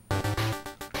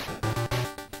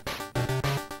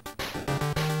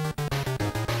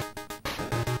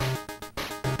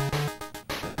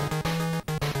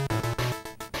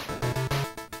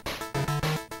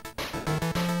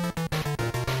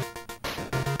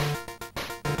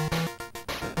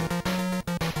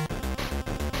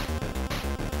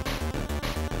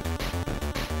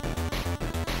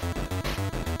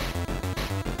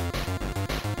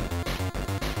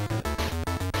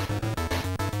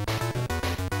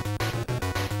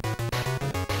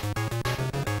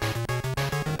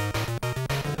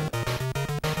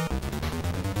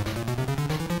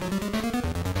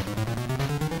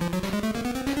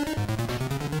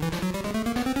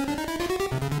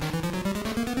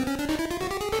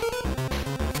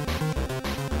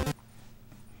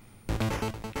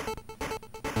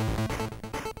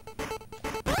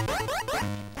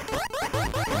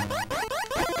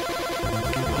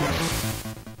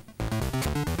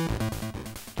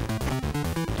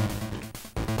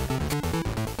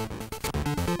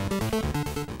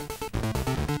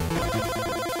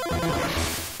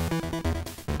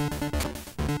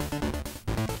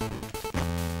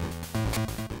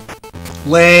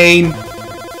 Lame.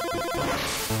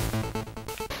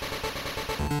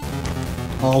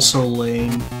 Also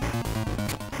lame.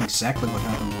 Exactly what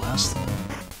happened last time.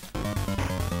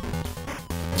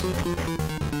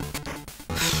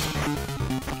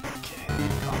 Okay,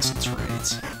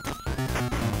 concentrate.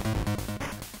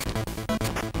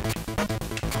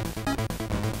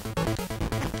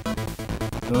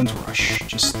 Don't rush.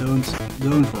 Just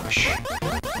don't rush.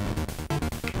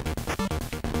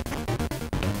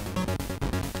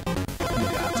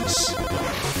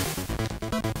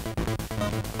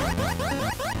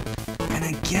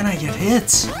 And again I get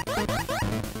hit!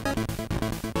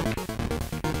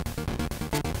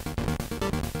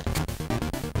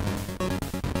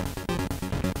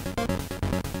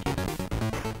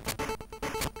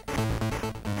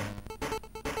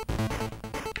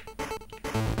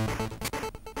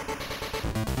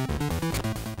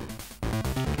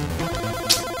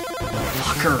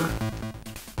 Fucker!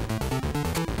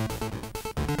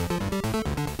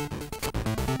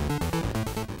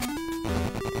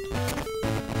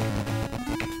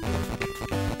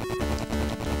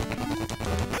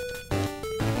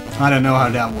 I don't know how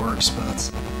that works,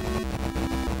 but...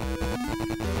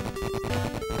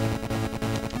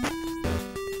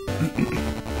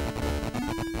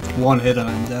 One hit and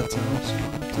I'm dead, so I have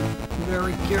to be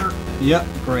very careful. Yep,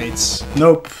 great.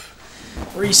 Nope.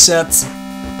 Reset.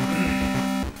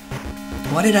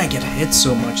 Why did I get hit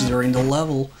so much during the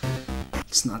level?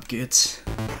 It's not good.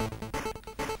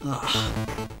 Ugh.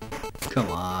 Come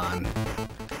on.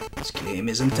 This game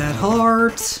isn't that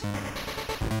hard.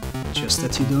 Just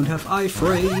that you don't have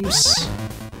iframes.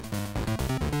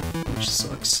 Which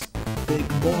sucks. Big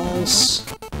balls.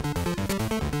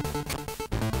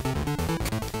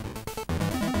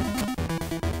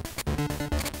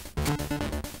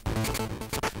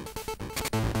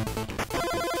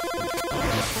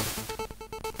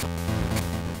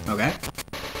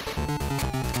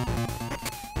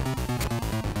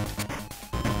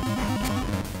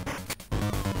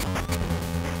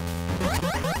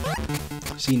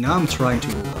 See, now I'm trying to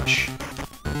rush.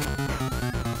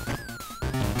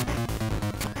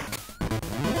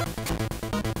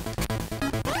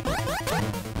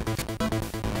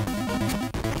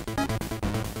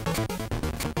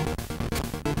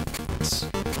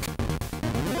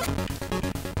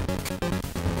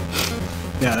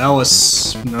 Yeah, that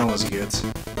was good.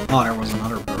 Oh, there was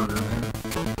another burger there.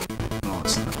 No,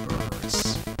 it's not a burger.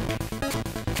 It's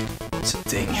a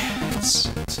thing. It's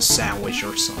a sandwich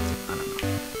or something. I don't know.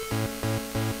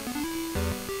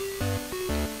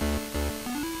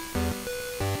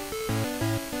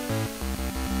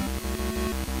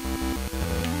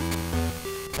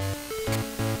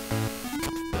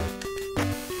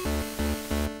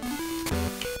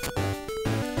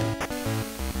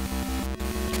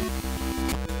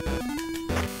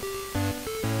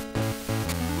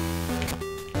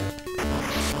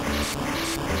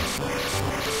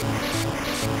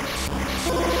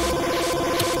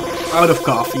 Out of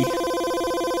coffee.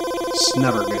 It's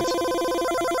never good.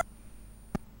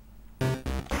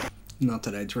 Not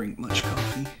that I drink much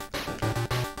coffee.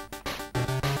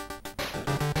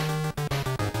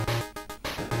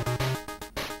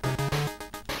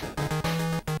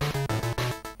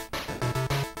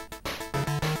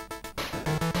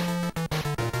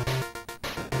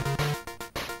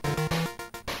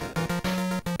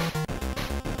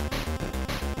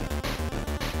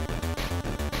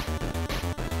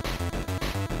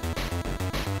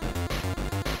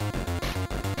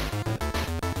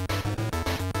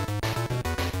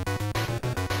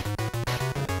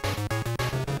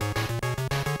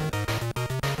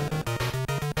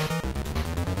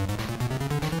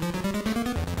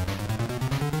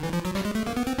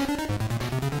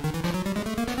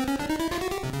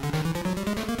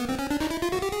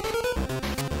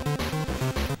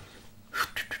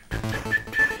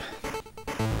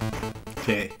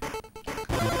 Okay.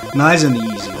 Nice and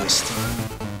easy this time.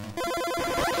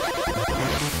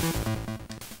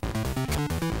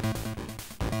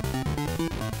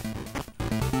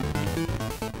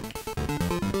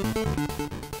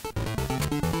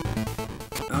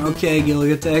 Okay,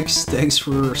 Gilgatex, thanks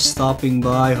for stopping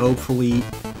by. Hopefully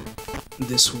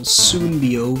this will soon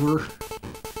be over.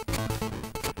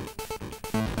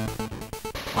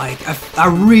 Like, I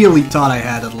really thought I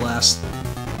had it last.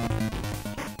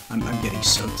 I'm getting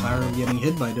so tired of getting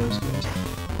hit by those guys.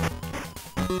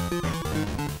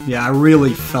 Yeah, I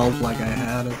really felt like I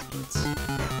had it, but...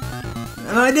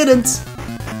 and I didn't!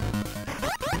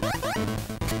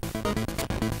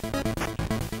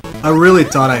 I really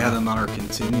thought I had another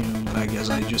continue, but I guess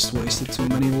I just wasted too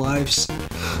many lives.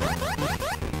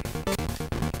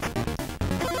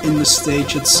 In the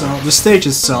stage itself. The stage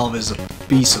itself is a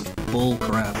piece of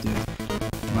bullcrap, dude.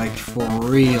 Like, for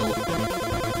real.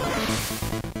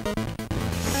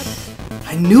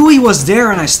 I knew he was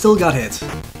there and I still got hit.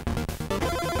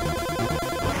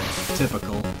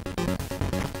 Typical.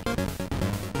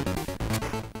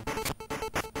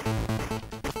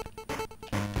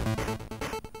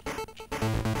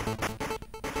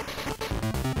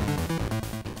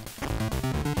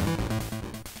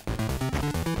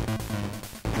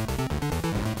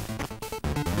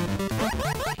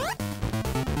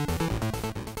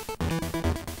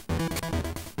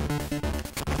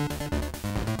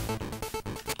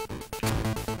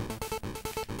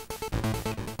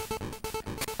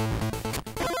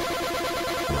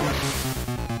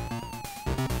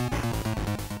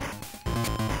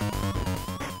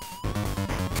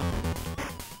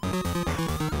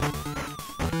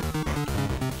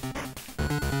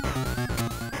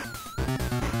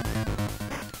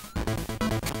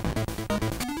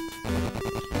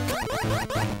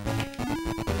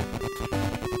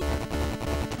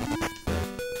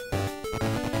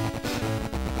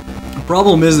 The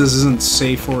problem is this isn't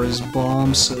safe for his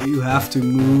bomb, so you have to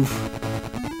move.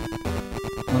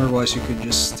 Otherwise you could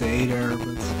just stay there,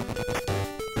 but...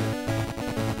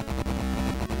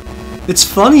 it's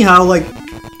funny how, like,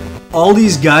 all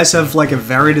these guys have, like, a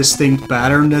very distinct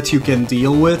pattern that you can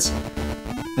deal with.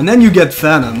 And then you get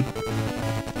Venom,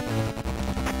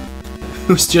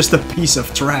 who's just a piece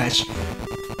of trash.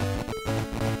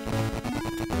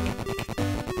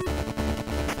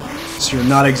 So you're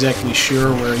not exactly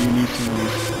sure where you need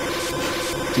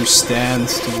to stand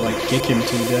to, like, kick him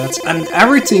to death. And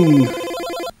everything,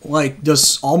 like,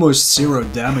 does almost 0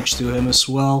 damage to him as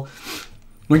well.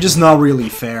 Which is not really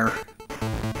fair,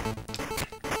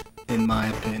 in my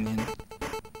opinion.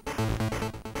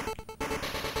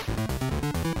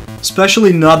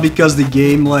 Especially not because the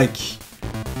game, like,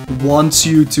 wants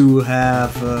you to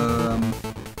have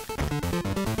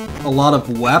a lot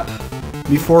of WEP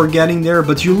before getting there,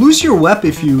 but you lose your WEP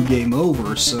if you game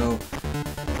over, so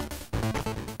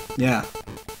Yeah.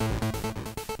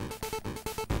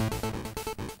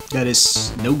 That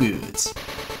is no good.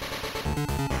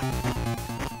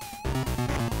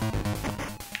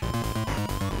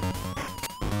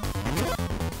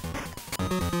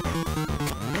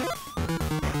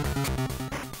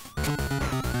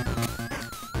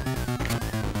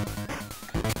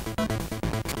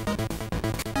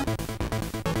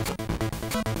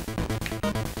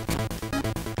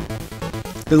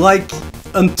 Like,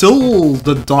 until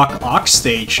the Doc Ock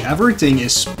stage, everything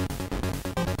is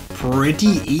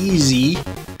pretty easy,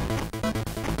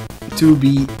 to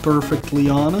be perfectly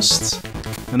honest.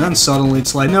 And then suddenly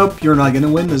it's like, nope, you're not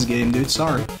gonna win this game, dude,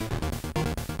 sorry.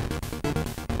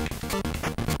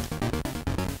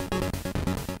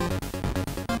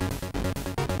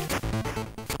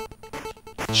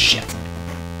 Shit.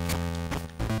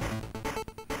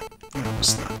 That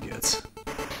was not good.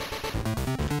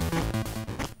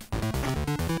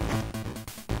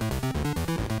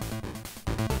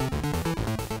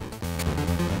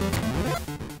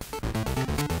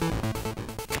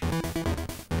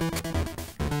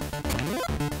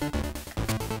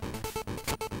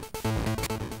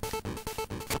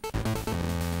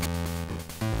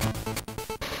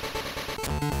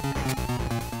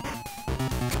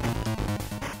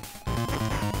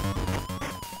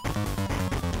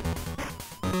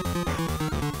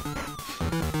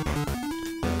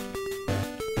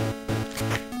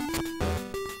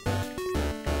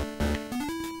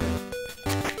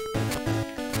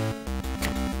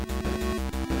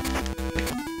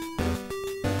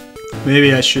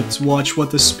 Maybe I should watch what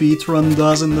the speedrun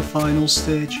does in the final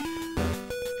stage.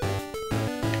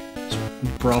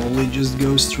 It probably just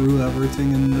goes through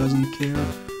everything and doesn't care.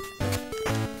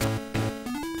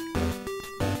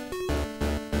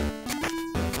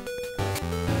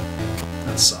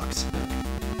 That sucked.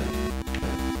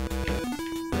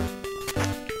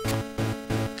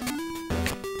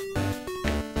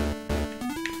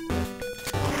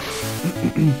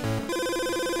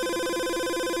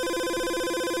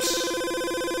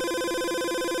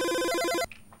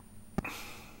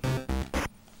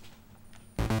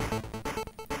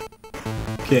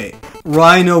 Okay,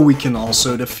 Rhino we can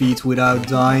also defeat without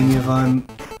dying if I'm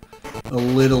a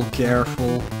little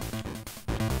careful.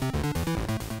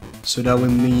 So that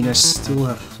would mean I still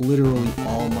have literally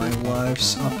all my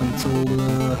lives up until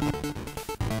the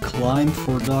climb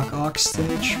for Doc Ock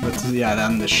stage. But yeah,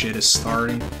 then the shit is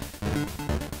starting.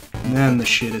 And then the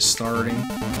shit is starting.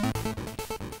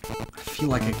 I feel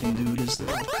like I can do this though,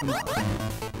 come on.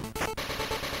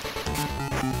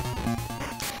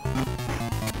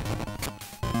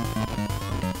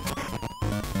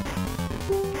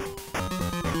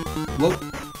 Whoa.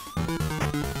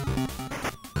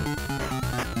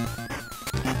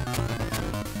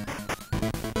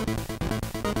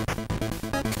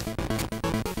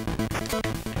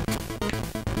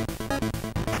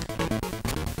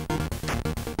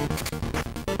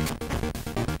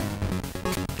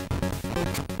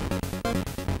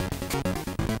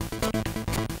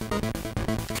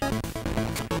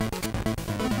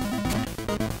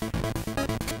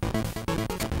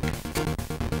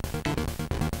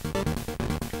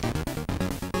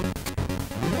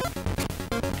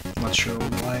 Not sure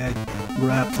why I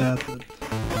grabbed that, but...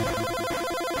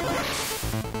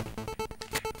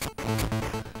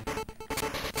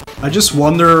 I just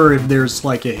wonder if there's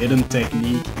like a hidden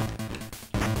technique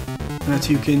that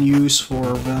you can use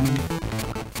for them.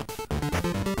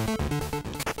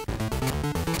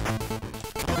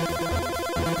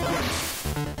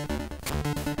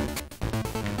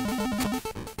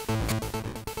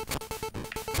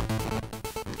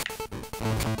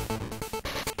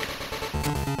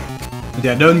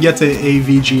 Yeah, don't get the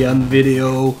AVGN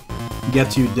video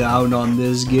get you down on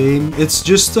this game. It's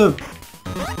just a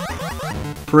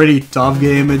pretty tough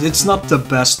game. It's not the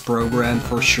best program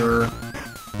for sure.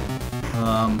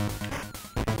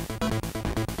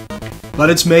 But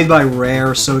it's made by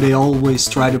Rare, so they always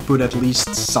try to put at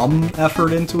least some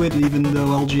effort into it, even though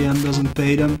LGN doesn't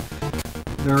pay them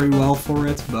very well for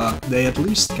it, but they at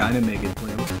least kind of make it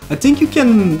playable. I think you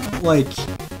can, like,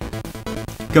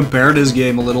 compare this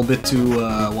game a little bit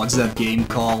to, what's that game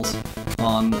called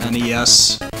on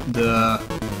NES? The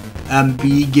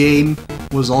MB game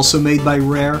was also made by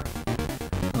Rare,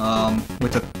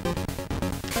 with a,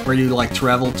 where you, like,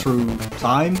 travel through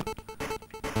time?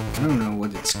 I don't know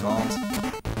what it's called.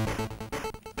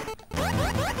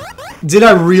 Did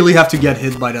I really have to get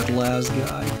hit by that last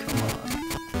guy? Come on.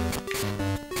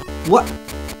 What?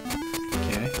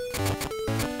 Okay.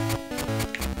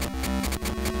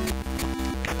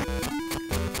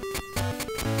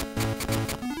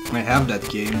 I have that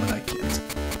game, but I can't.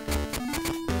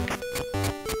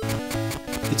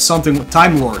 It's something with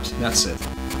Time Lord, that's it.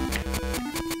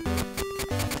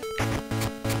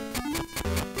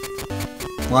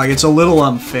 Like, it's a little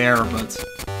unfair, but...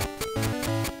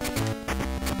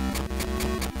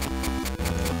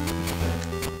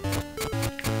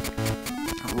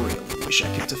 I really wish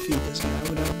I could defeat this guy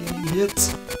without getting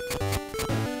hit.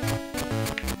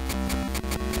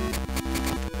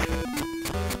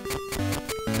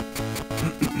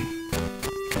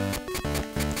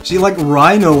 See, like,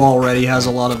 Rhino already has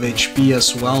a lot of HP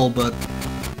as well, but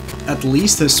at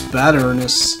least his pattern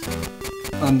is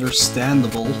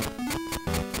understandable.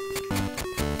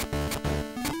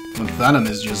 But Venom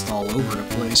is just all over the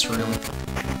place, really.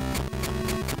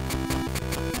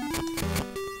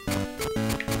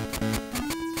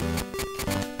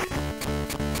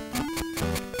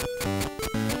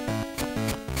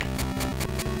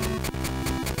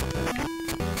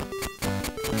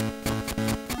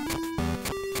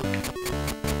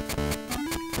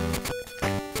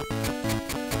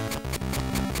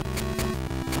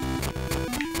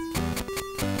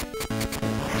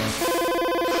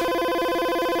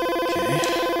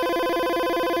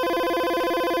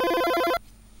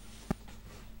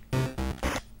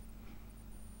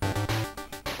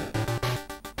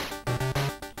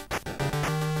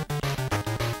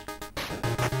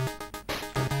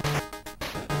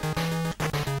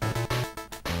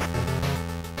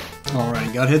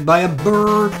 Alright, got hit by a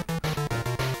bird.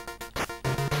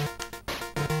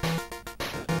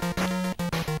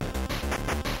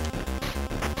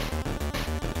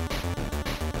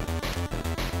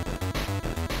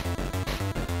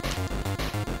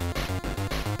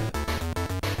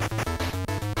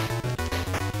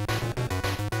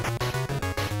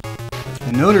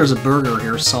 I know there's a burger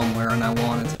here somewhere and I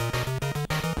want it.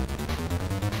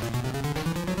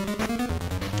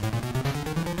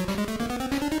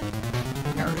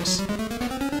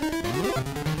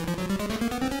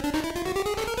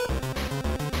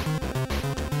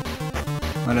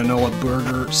 I don't know what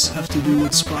burgers have to do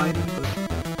with Spidey,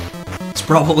 but it's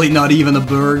probably not even a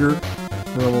burger.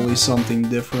 Probably something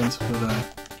different, but I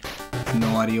have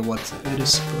no idea what it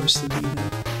is supposed to be.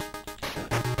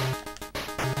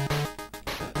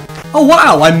 Oh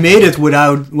wow, I made it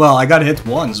without... Well, I got hit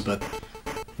once, but...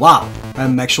 Wow,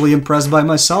 I'm actually impressed by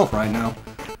myself right now.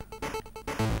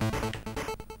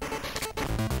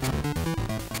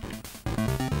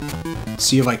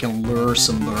 See if I can lure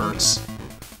some birds.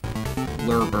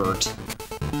 Lure bird.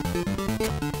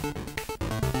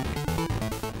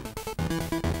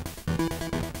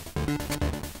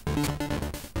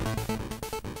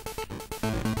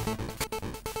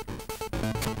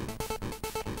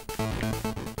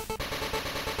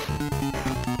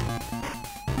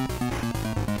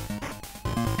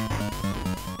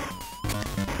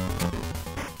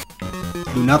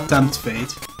 Do not tempt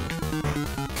fate.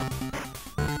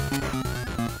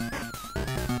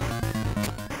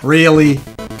 Really?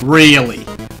 Really?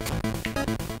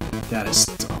 That is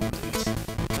dumb, dude.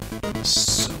 That is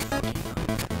so fucking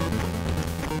dumb.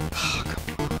 Oh,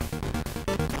 come on.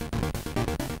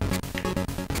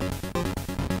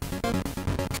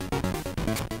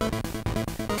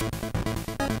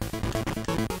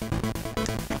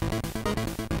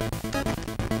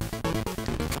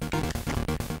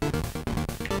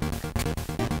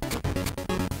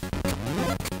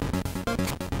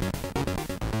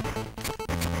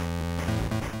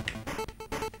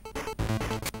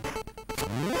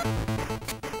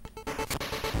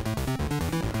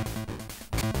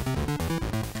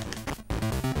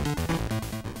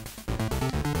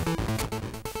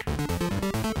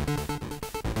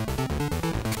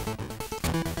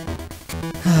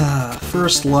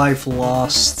 First life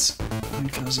lost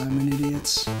because I'm an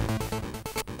idiot.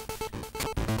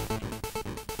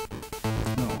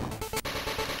 Oh.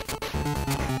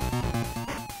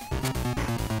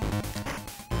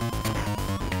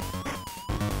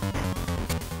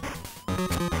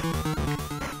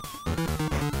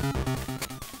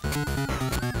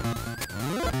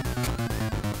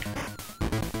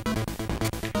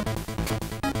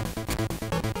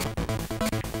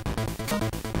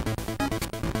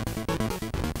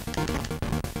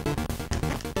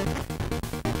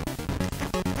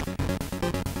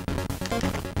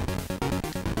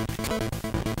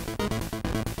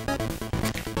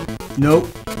 Nope.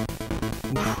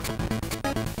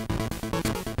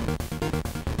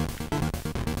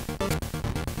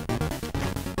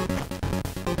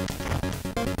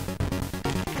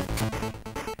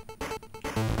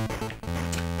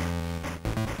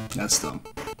 That's dumb.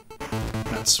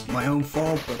 That's my own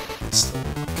fault, but it's still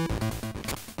dumb.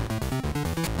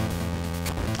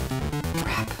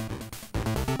 Crap.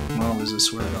 Well, this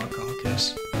is where Doc Ock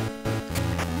is.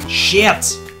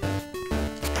 Shit!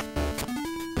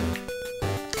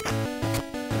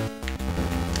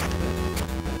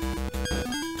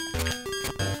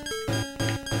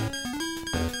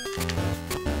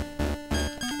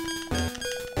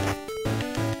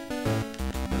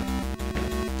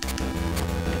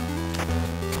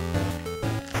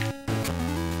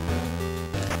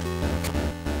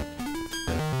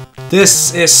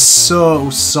 This is so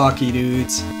sucky, dude.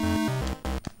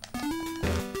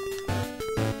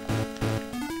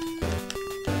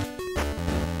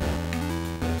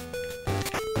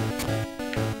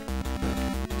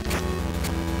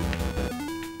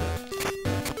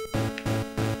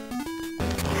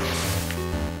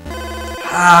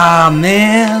 Ah,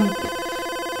 man!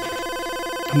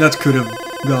 That could have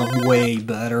gone way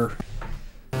better.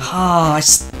 Ah,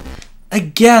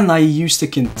 again, I used to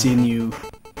continue.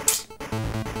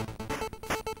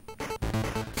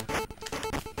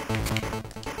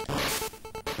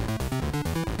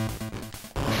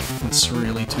 It's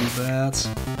really too bad.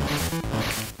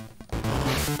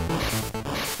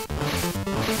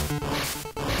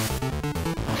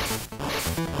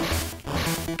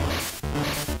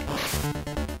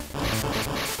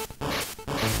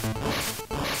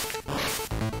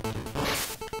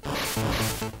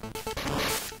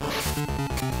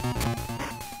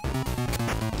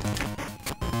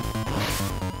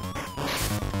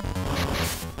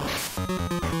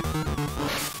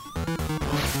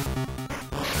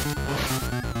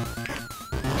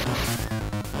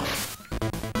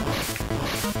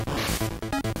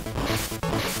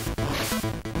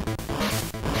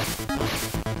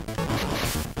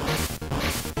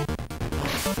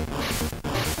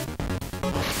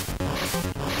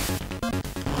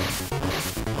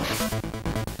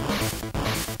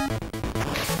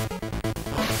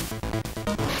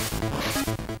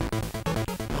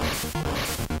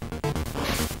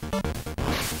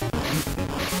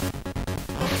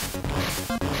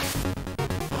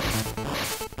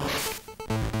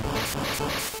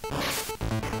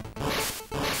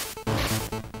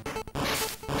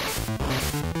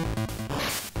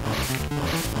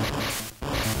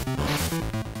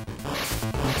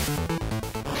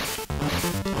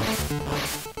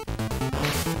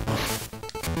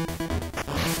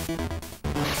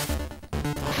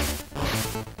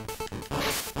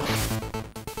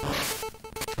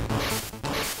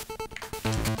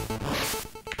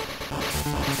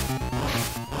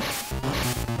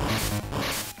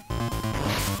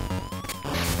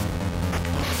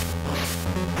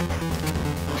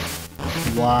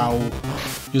 Wow.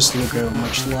 Just look at how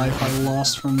much life I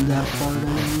lost from that part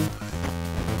alone.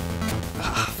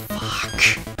 Ah,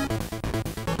 fuck.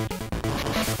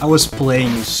 I was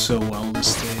playing so well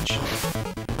this stage.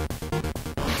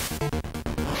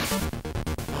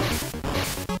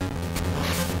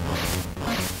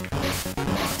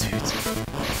 Oh, dude.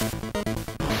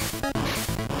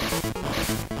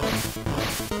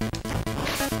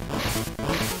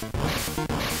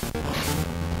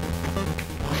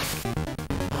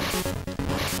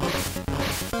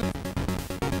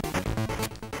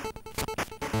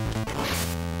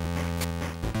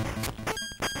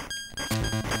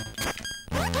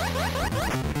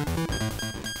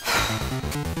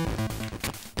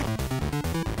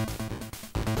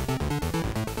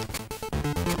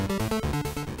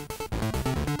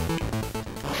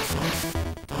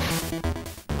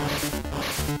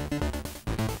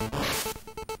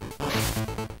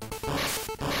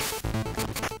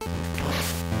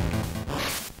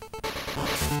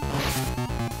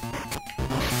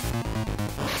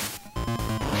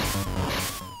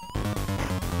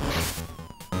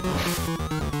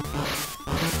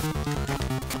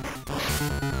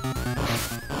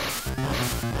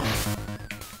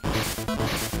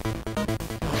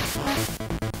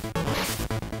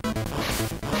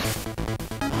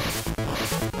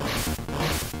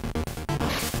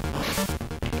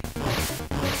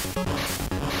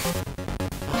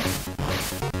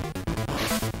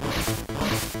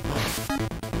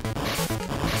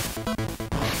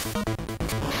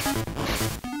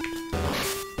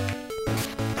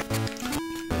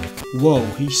 Whoa,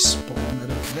 he spawned at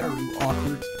a very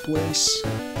awkward place.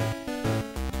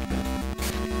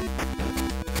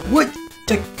 What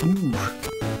the... Ooh.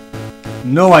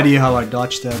 No idea how I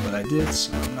dodged that, but I did,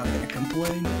 so I'm not gonna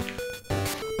complain.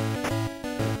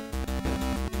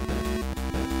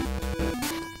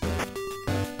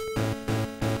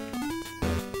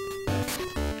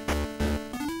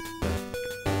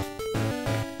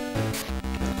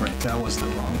 Right, that was the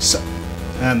wrong side.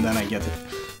 And then I get it.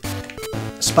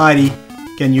 Spidey,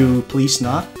 can you please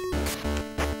not?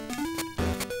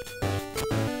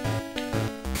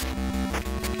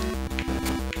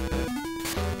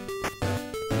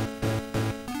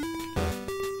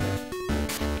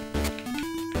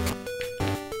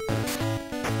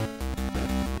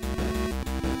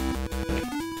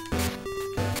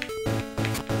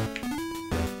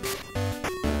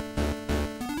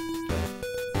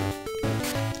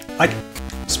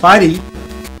 Spidey?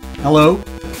 Hello?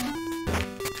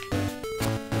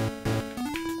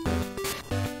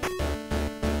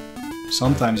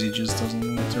 Sometimes he just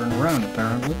doesn't turn around,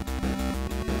 apparently.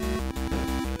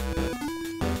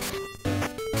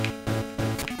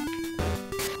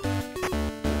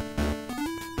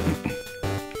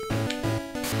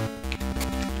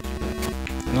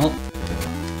 Nope.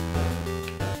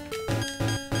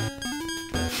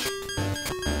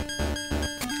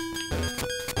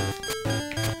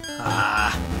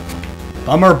 Ah.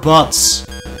 Bummer butts.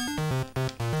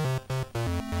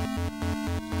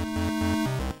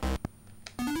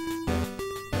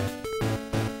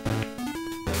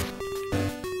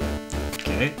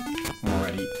 Okay.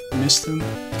 Already missed him.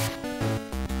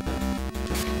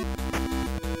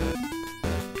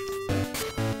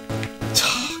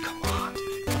 Come on, dude.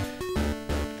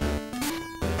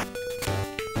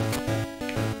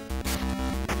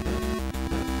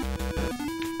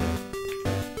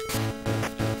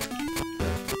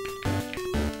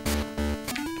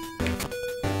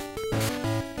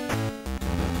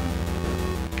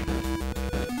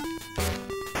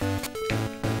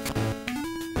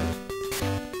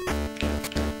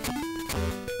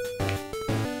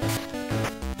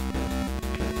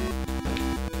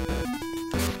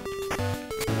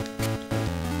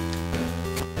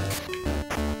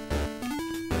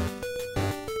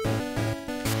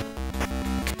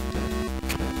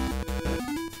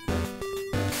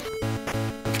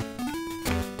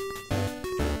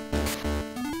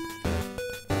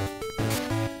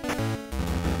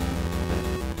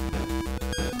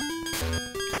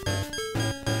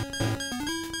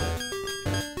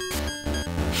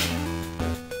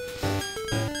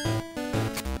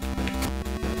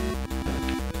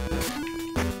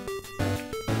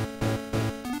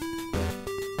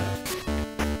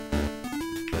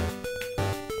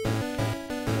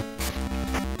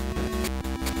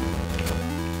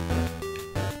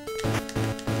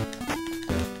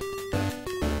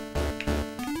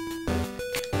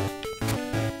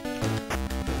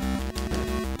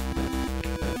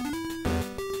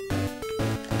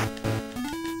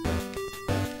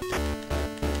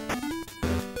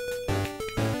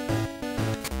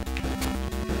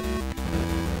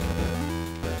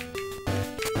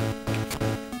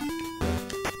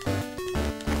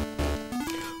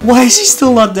 Why is he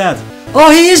still not dead?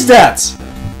 Oh, he is dead!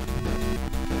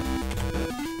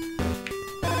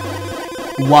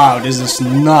 Wow, this does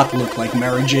not look like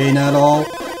Mary Jane at all.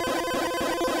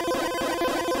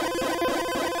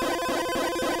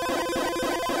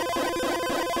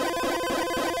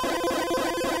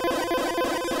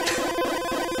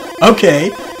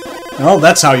 Okay. Well,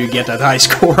 that's how you get that high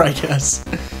score, I guess.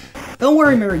 Don't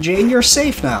worry, Mary Jane, you're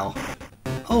safe now.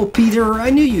 Oh, Peter, I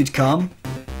knew you'd come.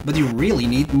 But you really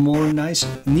need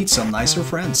some nicer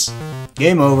friends.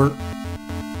 Game over.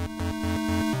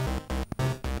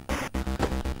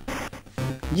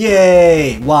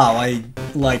 Yay! Wow, I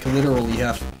like literally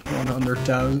have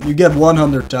 100,000. You get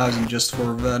 100,000 just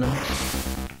for Venom.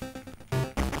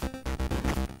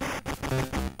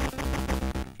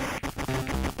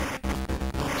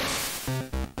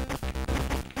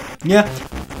 Yeah.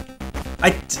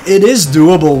 It is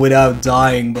doable without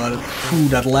dying, but phew,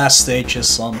 that last stage is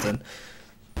something.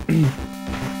 And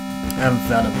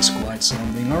Venom is quite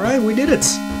something. Alright, we did it!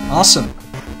 Awesome.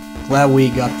 Glad we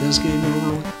got this game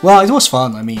over with. Well, it was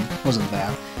fun, I mean, it wasn't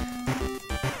bad.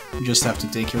 You just have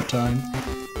to take your time.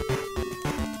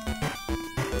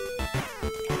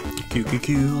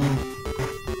 Cool.